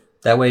Discord.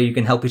 That way you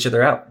can help each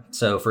other out.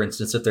 So for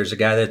instance, if there's a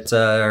guy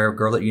or a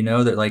girl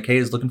that that like, hey,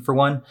 is looking for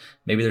one,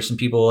 maybe there's some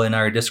people in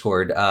our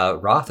Discord.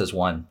 Roth is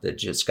one that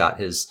just got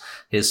his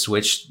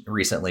Switch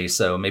recently.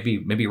 So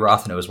maybe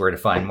Roth knows where to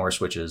find more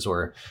Switches,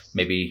 or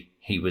maybe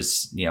he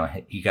was,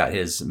 he got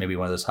his, maybe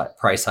one of those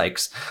price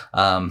hikes.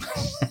 Cause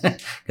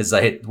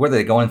what are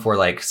they going for?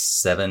 Like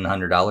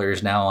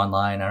 $700 now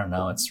online? I don't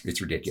know. It's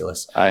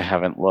ridiculous. I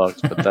haven't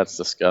looked, but that's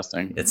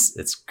disgusting.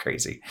 It's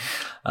crazy,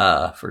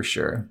 for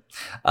sure.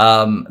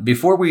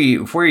 Before we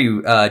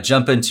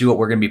jump into what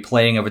we're going to be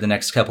playing over the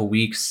next couple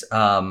weeks,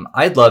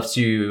 I'd love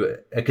to,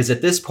 cause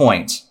at this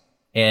point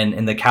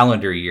in the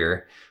calendar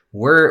year,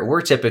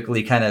 we're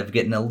typically kind of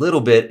getting a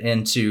little bit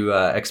into,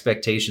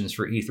 expectations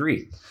for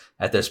E3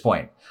 at this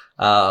point.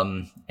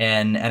 And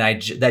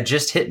that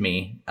just hit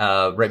me,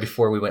 right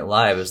before we went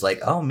live. It was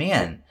like, oh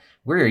man,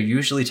 we're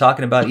usually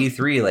talking about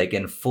E3 like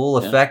in full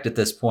effect at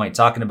this point,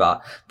 talking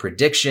about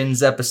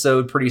predictions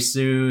episode pretty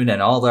soon and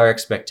all our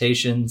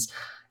expectations.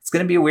 It's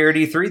going to be a weird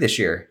E3 this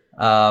year.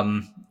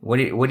 What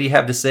do you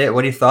have to say?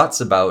 What are your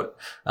thoughts about,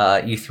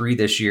 E3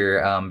 this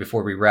year,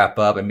 before we wrap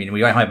up? I mean, we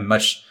don't have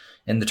much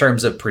in the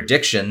terms of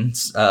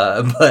predictions,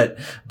 but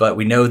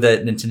we know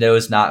that Nintendo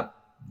is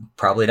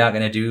probably not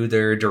going to do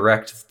their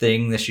direct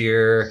thing this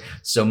year.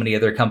 So many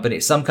other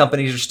companies, some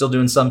companies are still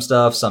doing some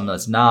stuff, some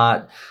that's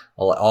not.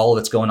 All of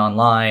it's going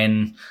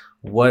online.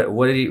 What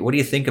do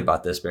you think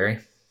about this, Barry?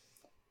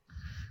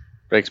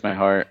 Breaks my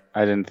heart.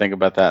 I didn't think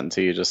about that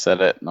until you just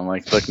said it. And I'm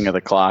like looking at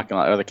the clock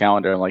or the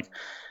calendar. I'm like,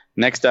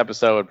 next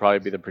episode would probably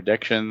be the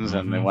predictions,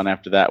 and the one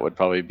after that would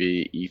probably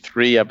be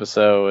E3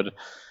 episode.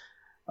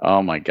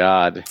 Oh my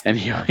God! And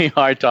here we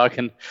are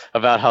talking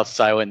about how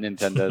silent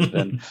Nintendo's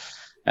been.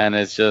 And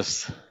it's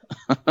just,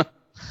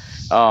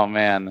 oh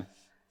man,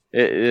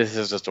 this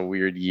is just a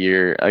weird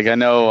year. Like I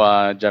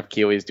know Jeff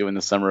Keighley's doing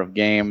the Summer of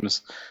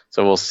Games,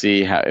 so we'll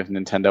see if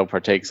Nintendo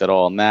partakes at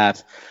all in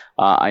that.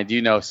 I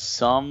do know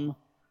some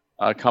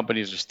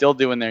companies are still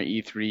doing their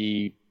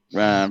E3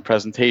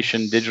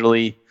 presentation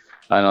digitally.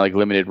 I know like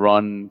Limited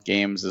Run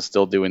Games is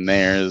still doing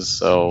theirs,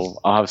 so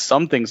I'll have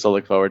some things to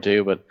look forward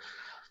to. But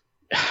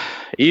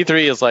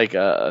E3 is like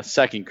a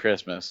second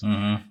Christmas,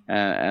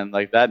 and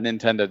like that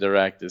Nintendo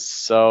Direct is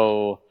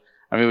so.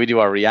 I mean, we do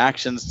our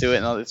reactions to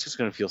it, and it's just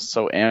gonna feel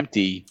so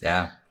empty.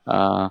 Yeah.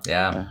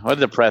 What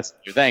depressed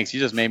you? Thanks, you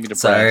just made me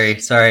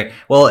depressed. Sorry.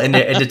 Well, and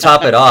to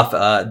top it off,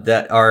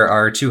 that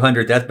our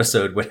 200th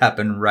episode would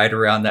happen right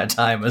around that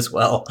time as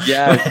well.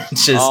 Yeah,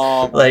 just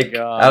like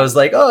God. I was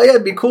like, oh yeah,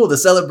 it'd be cool to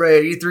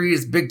celebrate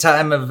E3's big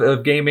time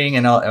of gaming,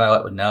 and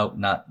no,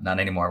 not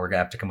anymore. We're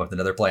gonna have to come up with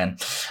another plan.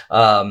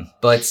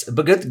 But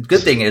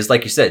good thing is,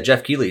 like you said,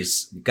 Jeff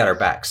Keighley's got our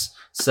backs.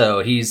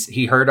 So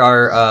he heard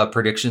our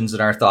predictions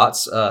and our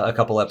thoughts a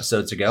couple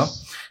episodes ago.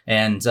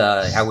 And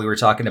how we were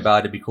talking about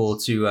it'd be cool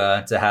to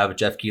have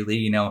Jeff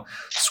Keighley,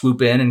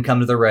 swoop in and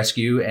come to the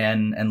rescue,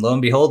 and lo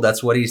and behold,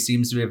 that's what he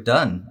seems to have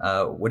done.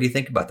 What do you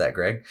think about that,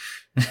 Greg?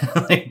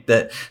 Like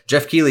that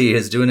Jeff Keighley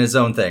is doing his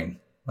own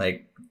thing,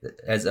 like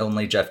as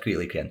only Jeff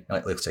Keighley can.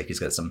 It looks like he's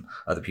got some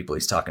other people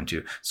he's talking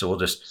to, so we'll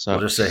just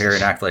sit here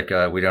and act like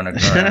we don't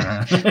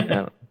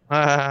ignore.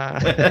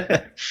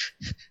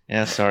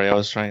 Yeah, sorry, I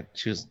was trying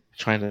to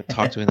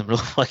talk to him in the middle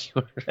of like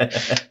you were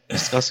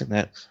discussing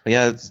that. But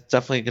yeah, it's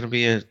definitely going to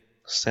be a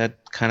sad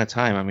kind of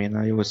time. I mean,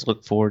 I always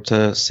look forward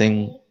to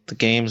seeing the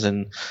games,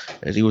 and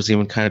it was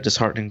even kind of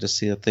disheartening to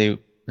see that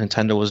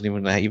Nintendo wasn't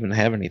even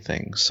have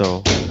anything.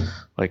 So,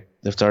 like,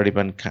 it's already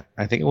been,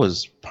 I think it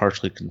was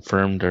partially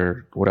confirmed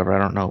or whatever, I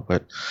don't know,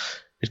 but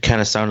it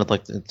kind of sounded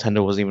like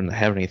Nintendo wasn't even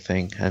have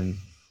anything, and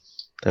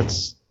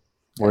that's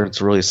where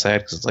it's really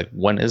sad, because it's like,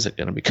 when is it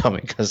going to be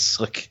coming? Because,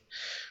 like,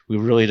 we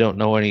really don't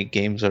know any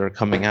games that are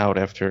coming out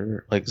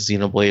after like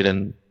Xenoblade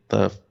and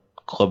the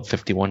Club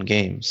 51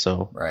 games.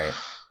 So right,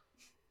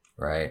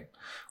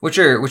 which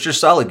are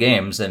solid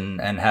games and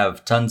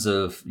have tons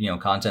of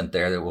content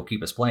there that will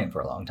keep us playing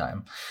for a long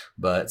time.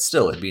 But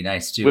still, it'd be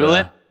nice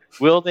to.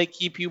 Will they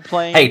keep you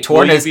playing? Hey,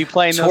 Torn has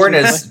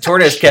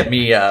kept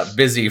me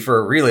busy for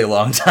a really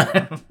long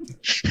time.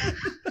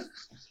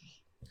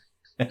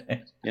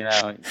 You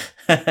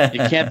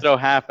can't throw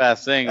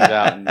half-ass things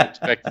out and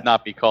expect to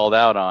not be called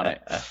out on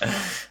it.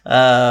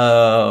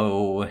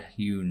 Oh,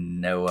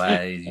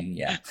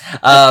 yeah.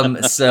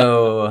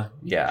 So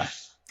yeah.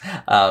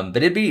 But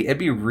it'd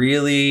be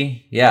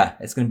really,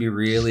 it's going to be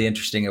really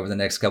interesting over the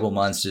next couple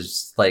months.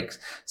 Just like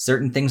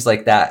certain things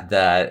like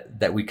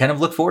that we kind of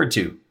look forward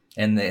to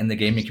in the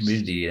gaming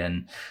community,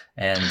 and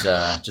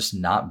just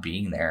not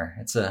being there.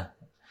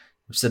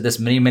 I've said this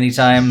many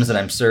times, and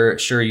I'm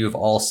sure you've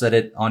all said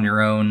it on your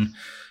own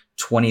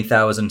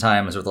 20,000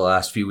 times over the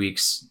last few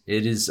weeks.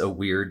 It is a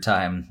weird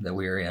time that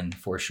we're in,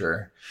 for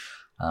sure.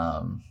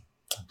 But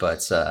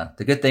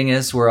the good thing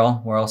is we're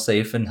all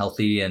safe and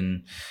healthy,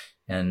 and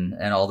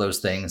all those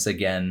things.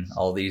 Again,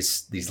 all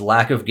these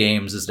lack of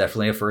games is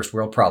definitely a first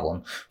world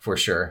problem, for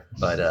sure.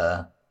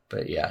 But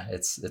yeah,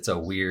 it's a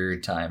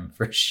weird time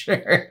for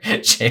sure.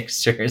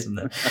 Jakester, isn't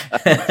it?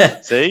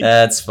 See?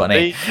 That's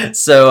funny. See?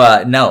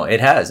 So no, it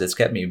has. It's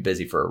kept me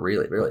busy for a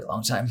really, really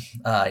long time.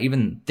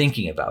 Even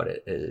thinking about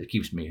it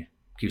keeps me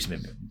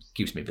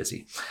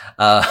busy.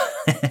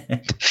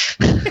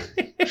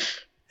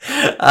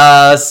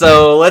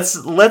 So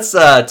let's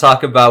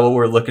talk about what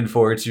we're looking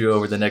forward to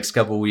over the next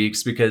couple of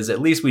weeks, because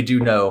at least we do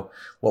know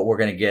what we're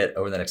going to get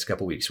over the next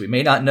couple of weeks. We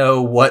may not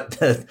know what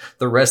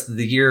the rest of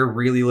the year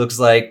really looks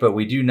like, but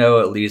we do know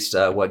at least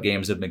what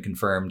games have been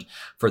confirmed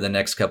for the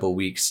next couple of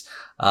weeks.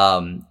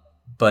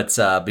 But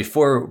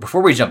before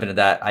we jump into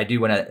that, I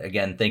do want to,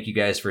 again, thank you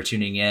guys for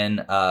tuning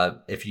in.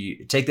 If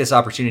you take this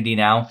opportunity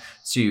now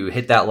to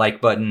hit that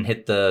like button,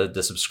 hit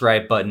the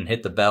subscribe button,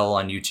 hit the bell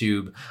on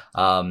YouTube.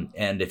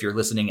 And if you're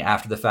listening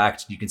after the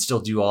fact, you can still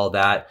do all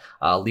that.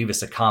 Leave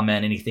us a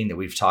comment, anything that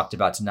we've talked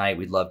about tonight.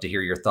 We'd love to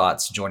hear your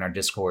thoughts. Join our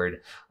Discord.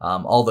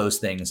 All those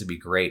things would be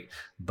great.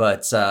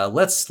 But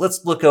let's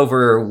look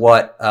over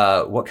what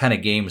kind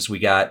of games we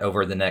got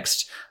over the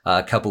next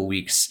couple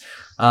weeks.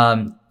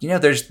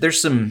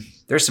 There's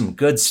some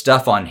good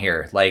stuff on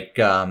here, like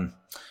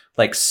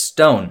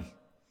Stone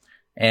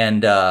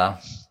and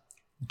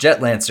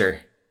Jetlancer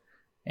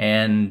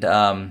and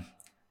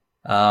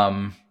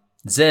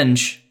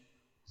Zinj.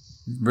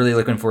 Really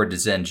looking forward to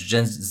Zinj.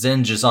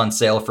 Zinj is on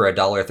sale for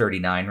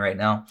 $1.39 right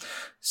now,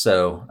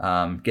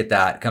 so get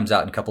that. It comes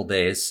out in a couple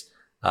days.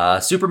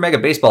 Super Mega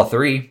Baseball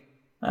 3.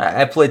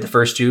 I played the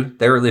first two.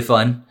 They're really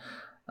fun.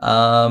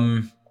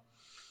 Roulette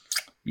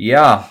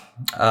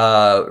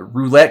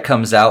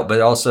comes out,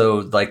 but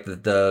also like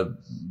the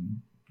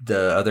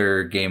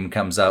other game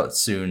comes out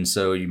soon,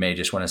 so you may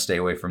just want to stay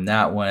away from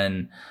that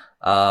one.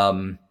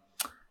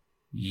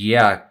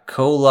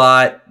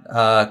 Colot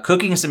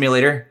Cooking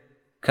Simulator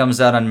comes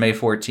out on May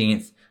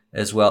 14th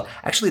as well.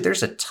 Actually,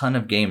 there's a ton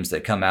of games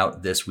that come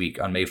out this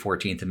week on May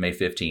 14th and May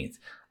 15th.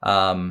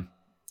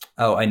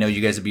 I know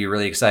you guys would be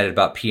really excited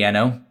about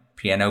Piano.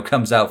 Piano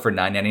comes out for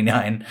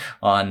 $9.99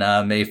 on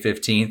May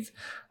 15th.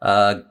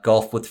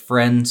 Golf with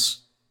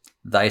Friends,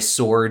 Thy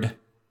Sword,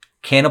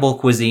 Cannibal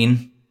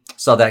Cuisine.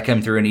 Saw that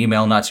come through an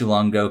email not too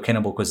long ago.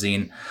 Cannibal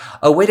Cuisine.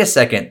 Oh, wait a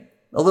second.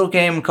 a little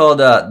game called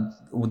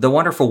The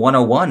Wonderful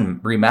 101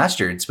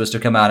 Remastered. It's supposed to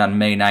come out on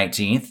May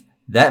 19th.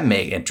 That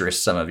may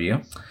interest some of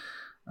you.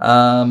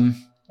 And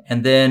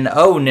then,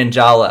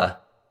 Ninjala.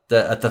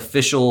 The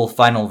official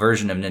final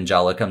version of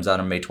Ninjala comes out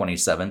on May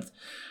 27th.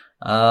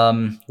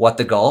 What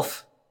the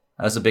Golf?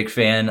 I was a big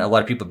fan. A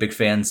lot of people are big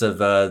fans of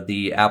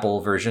the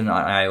Apple version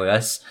on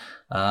iOS.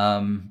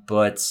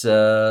 But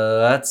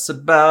that's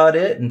about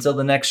it until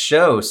the next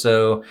show.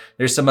 So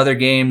there's some other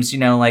games,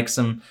 like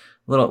some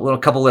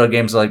couple little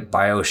games like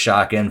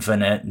BioShock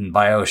Infinite and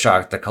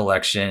BioShock the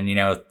Collection,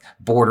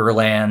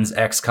 Borderlands,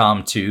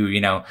 XCOM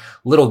 2,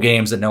 little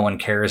games that no one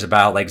cares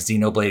about, like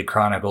Xenoblade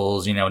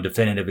Chronicles,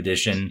 Definitive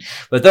Edition.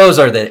 But those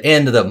are the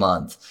end of the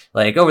month.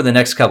 Like over the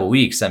next couple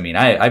weeks,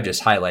 I've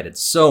just highlighted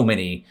so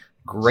many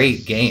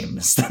great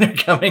games that are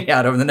coming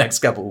out over the next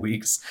couple of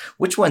weeks.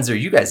 Which ones are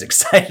you guys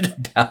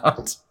excited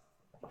about?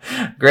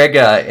 Greg,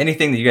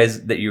 anything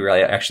that you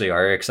really actually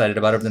are excited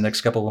about over the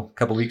next couple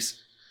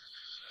weeks?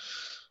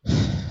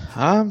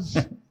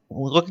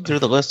 Looking through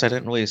the list, I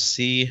didn't really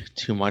see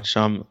too much.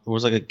 There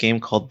was like a game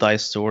called Thy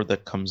Sword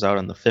that comes out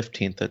on the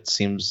 15th that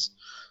seems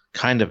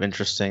kind of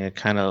interesting. It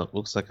kind of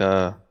looks like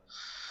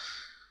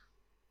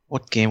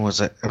what game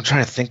was it? I'm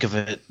trying to think of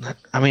it.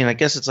 I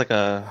guess it's like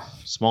a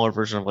smaller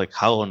version of like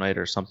Hollow Knight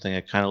or something.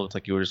 It kind of looked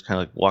like you were just kind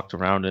of like walked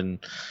around and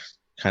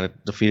kind of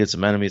defeated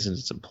some enemies and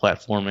did some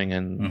platforming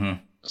and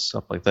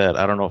stuff like that.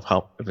 I don't know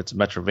if it's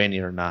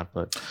Metroidvania or not,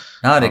 but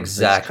not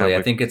exactly.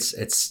 I think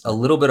it's a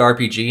little bit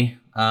RPG,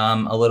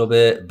 a little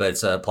bit, but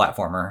it's a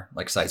platformer,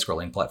 like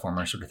side-scrolling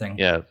platformer sort of thing.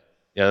 Yeah.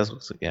 This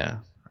looks like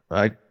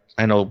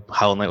I know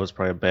Hollow Knight was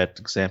probably a bad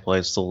example. I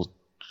still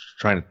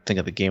trying to think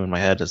of the game in my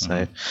head as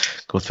I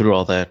go through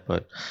all that,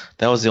 but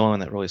that was the only one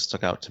that really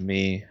stuck out to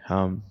me.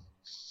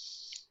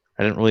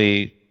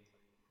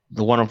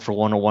 The one for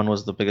 101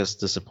 was the biggest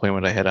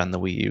disappointment I had on the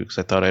Wii U because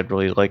I thought I'd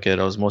really like it.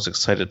 I was most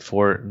excited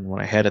for it, and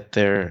when I had it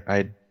there,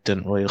 I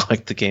didn't really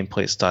like the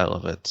gameplay style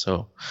of it.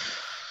 So,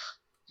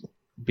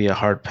 be a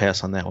hard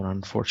pass on that one,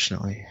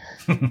 unfortunately.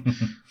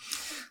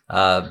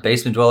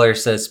 Basement Dweller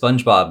says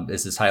SpongeBob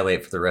is his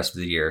highlight for the rest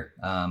of the year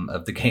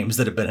of the games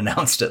that have been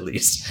announced, at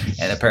least,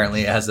 and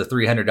apparently it has a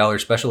 $300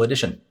 special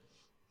edition.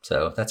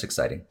 So that's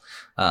exciting.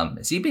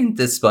 Is he being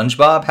this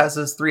SpongeBob has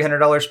his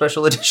 $300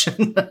 special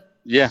edition?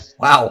 Yeah.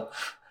 Wow.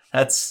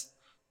 That's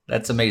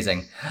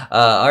amazing.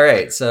 All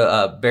right.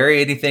 So,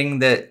 Barry, anything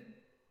that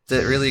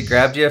really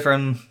grabbed you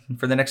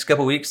for the next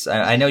couple weeks?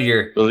 I know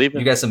you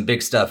got some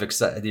big stuff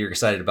that you're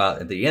excited about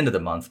at the end of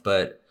the month,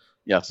 but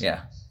yes.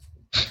 Yeah.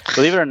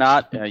 Believe it or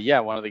not,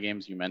 one of the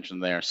games you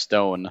mentioned there,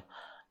 Stone,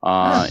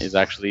 is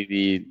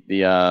actually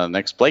the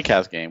next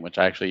Playcast game, which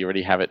I actually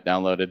already have it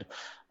downloaded.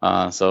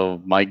 So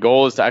my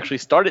goal is to actually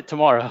start it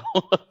tomorrow.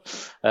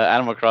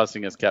 Animal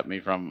Crossing has kept me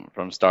from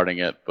starting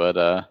it,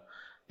 but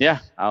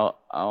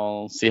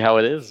I'll see how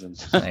it is,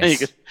 and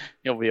nice.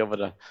 you'll be able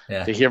to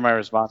hear my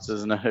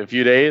responses in a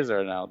few days,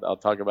 or I'll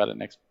talk about it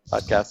next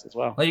podcast as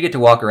well. Well, you get to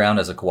walk around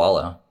as a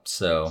koala,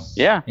 so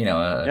a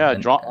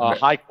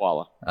high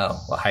koala.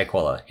 Oh, a high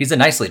koala. He's a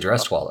nicely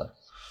dressed koala.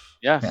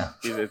 Yeah.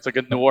 It's like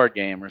a noir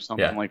game or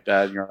something like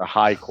that. You're a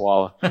high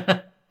koala.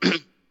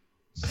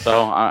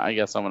 So I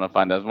guess I'm gonna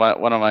find out.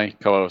 One of my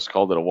co-hosts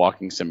called it a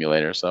walking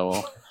simulator,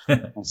 so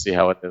we'll see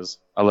how it is.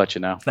 I'll let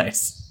you know.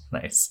 Nice.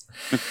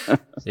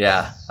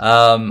 Yeah.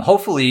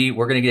 Hopefully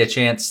we're going to get a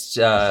chance.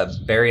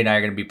 Barry and I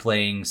are going to be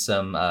playing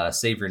some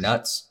Save Your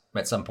Nuts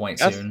at some point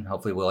soon.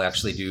 Hopefully we'll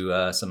actually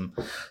do some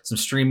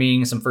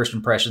streaming, some first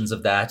impressions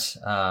of that.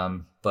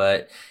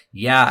 But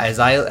yeah, as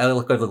I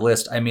look over the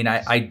list,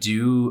 I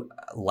do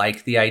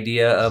like the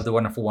idea of the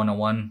Wonderful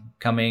 101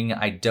 coming.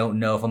 I don't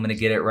know if I'm going to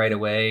get it right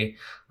away.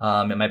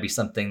 It might be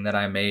something that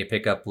I may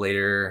pick up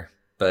later.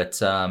 But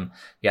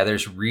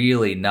there's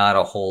really not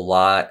a whole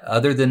lot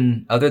other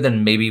than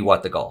maybe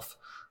What the Golf.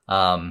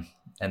 And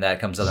that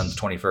comes out on the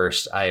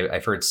 21st.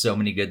 I've heard so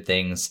many good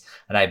things,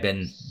 and I've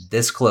been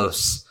this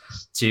close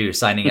to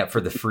signing up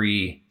for the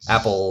free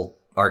Apple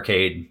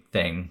Arcade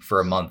thing for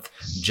a month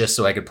just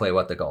so I could play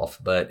What the Golf.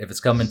 But if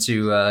it's coming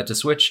to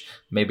Switch,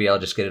 maybe I'll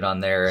just get it on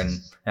there, and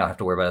I don't have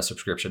to worry about a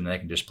subscription, and I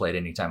can just play it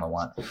anytime I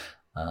want.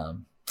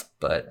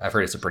 But I've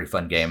heard it's a pretty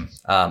fun game.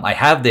 I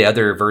have the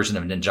other version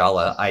of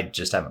Ninjala. I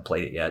just haven't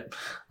played it yet.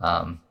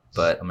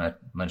 But I'm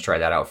gonna try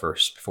that out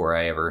first before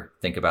I ever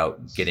think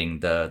about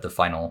getting the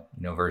final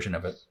version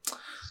of it.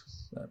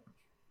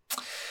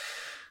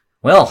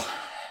 Well,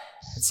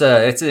 it's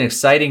an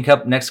exciting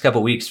next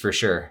couple weeks for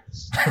sure.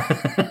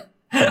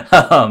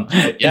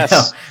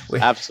 Yes,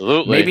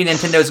 absolutely. Maybe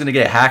Nintendo's going to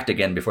get hacked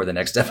again before the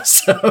next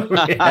episode.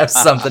 We have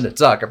something to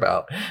talk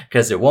about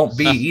because it won't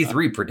be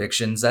E3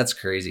 predictions. That's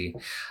crazy.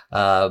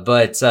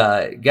 But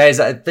guys,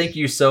 thank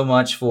you so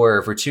much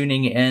for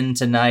tuning in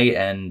tonight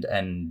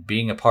and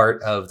being a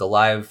part of the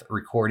live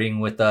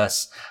recording with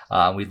us.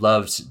 We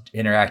loved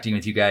interacting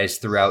with you guys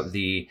throughout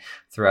the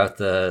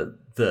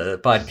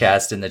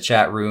podcast in the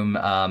chat room.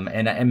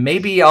 And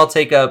maybe I'll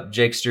take up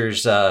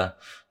Jakester's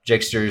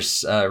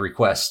Jakester's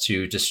request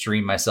to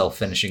stream myself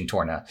finishing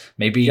Torna.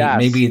 Maybe Yes,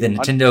 the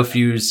Nintendo 100%.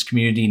 Fuse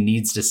community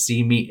needs to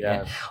see me.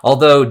 Yes.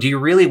 Although, do you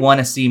really want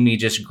to see me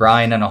just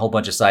grind on a whole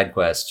bunch of side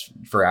quests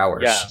for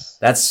hours? Yes.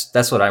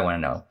 That's what I want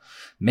to know.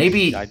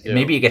 Maybe I do.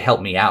 maybe it could help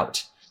me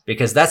out,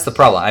 because that's the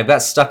problem. I've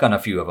got stuck on a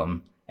few of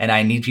them, and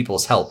I need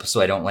people's help so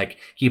I don't like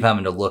keep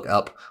having to look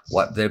up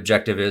what the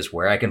objective is,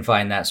 where I can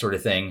find that sort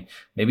of thing.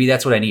 Maybe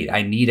that's what I need.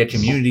 I need a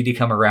community to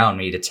come around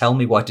me to tell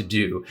me what to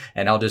do,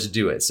 and I'll just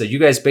do it. So you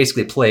guys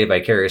basically play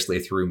vicariously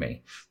through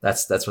me.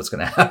 That's what's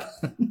going to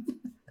happen.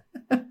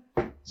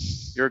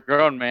 You're a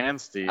grown man,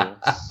 Steve.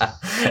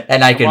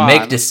 And I can Come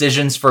make on.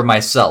 decisions for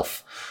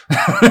myself.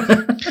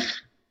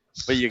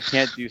 But you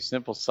can't do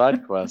simple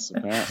side quests,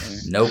 apparently.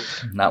 Nope,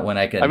 not when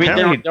I can. I mean,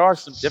 Apparently- there are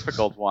some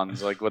difficult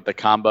ones, like with the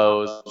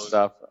combos and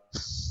stuff.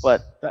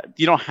 But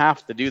you don't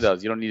have to do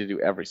those. You don't need to do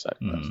every side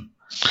quest. Hmm.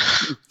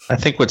 I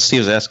think what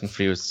Steve's asking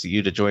for you is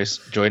you to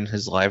join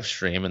his live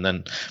stream, and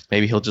then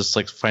maybe he'll just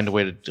like find a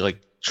way to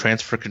like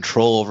transfer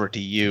control over to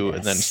you,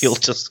 and then Yes. he'll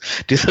just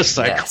do the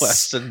side Yes.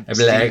 quests. And I'd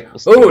be like,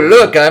 Steve will "Oh,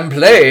 look, I'm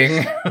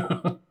playing."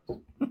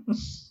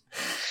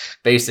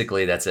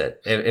 Basically, that's it.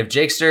 If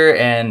Jakester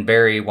and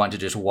Barry want to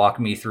just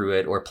walk me through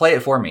it or play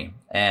it for me,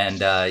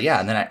 and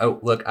and then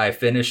I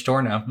finished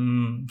Torna.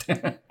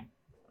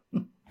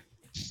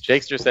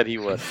 Jakester said he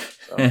would.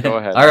 So go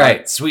ahead. All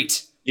right,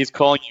 sweet. He's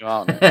calling you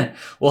out.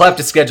 We'll have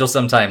to schedule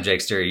sometime,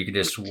 Jakester. You can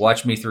just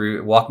walk me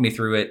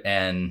through it,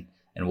 and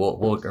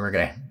we're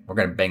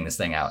gonna bang this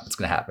thing out. It's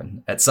gonna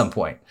happen at some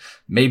point.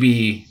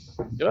 Maybe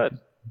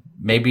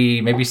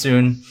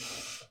soon.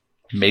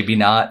 Maybe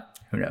not.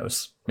 Who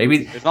knows?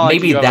 Maybe It's not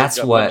like you have that's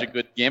a what. bunch of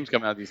good games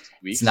coming out these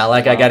weeks. It's not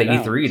like I got an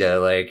No. E3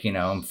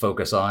 to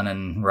focus on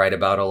and write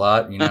about a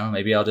lot.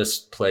 Maybe I'll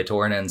just play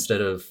Torna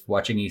instead of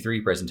watching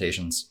E3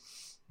 presentations.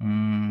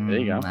 There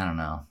you go. I don't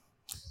know.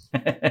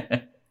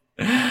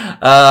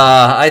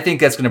 I think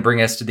that's going to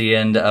bring us to the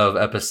end of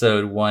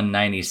episode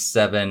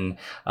 197.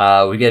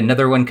 We get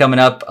another one coming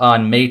up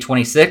on May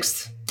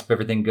 26th. If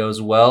everything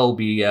goes well, we'll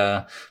be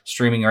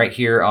streaming right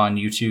here on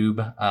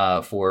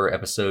YouTube for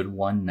episode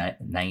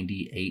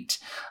 198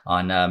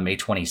 on May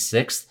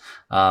 26th.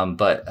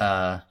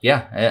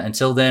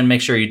 Until then,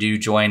 make sure you do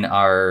join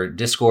our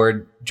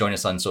Discord, join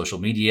us on social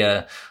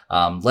media.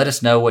 Let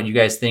us know what you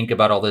guys think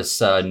about all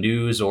this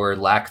news or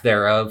lack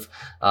thereof,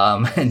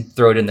 and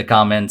throw it in the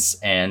comments.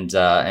 And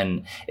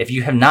if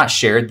you have not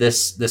shared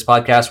this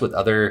podcast with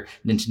other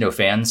Nintendo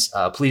fans,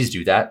 please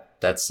do that.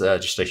 That's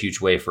just a huge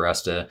way for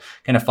us to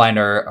kind of find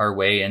our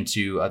way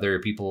into other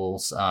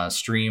people's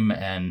stream,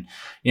 and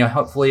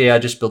hopefully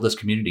just build this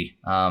community,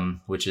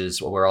 which is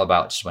what we're all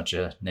about. Just a bunch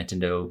of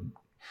Nintendo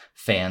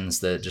fans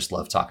that just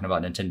love talking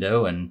about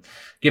Nintendo and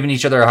giving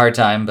each other a hard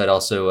time, but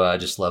also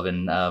just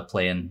loving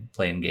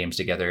playing games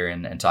together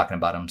and talking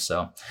about them.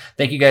 So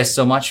thank you guys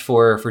so much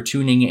for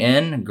tuning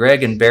in.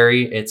 Greg and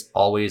Barry, it's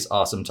always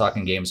awesome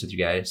talking games with you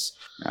guys.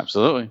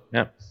 Absolutely.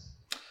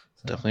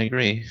 Definitely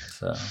agree.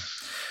 So,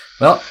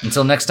 well,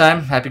 until next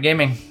time, happy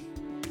gaming.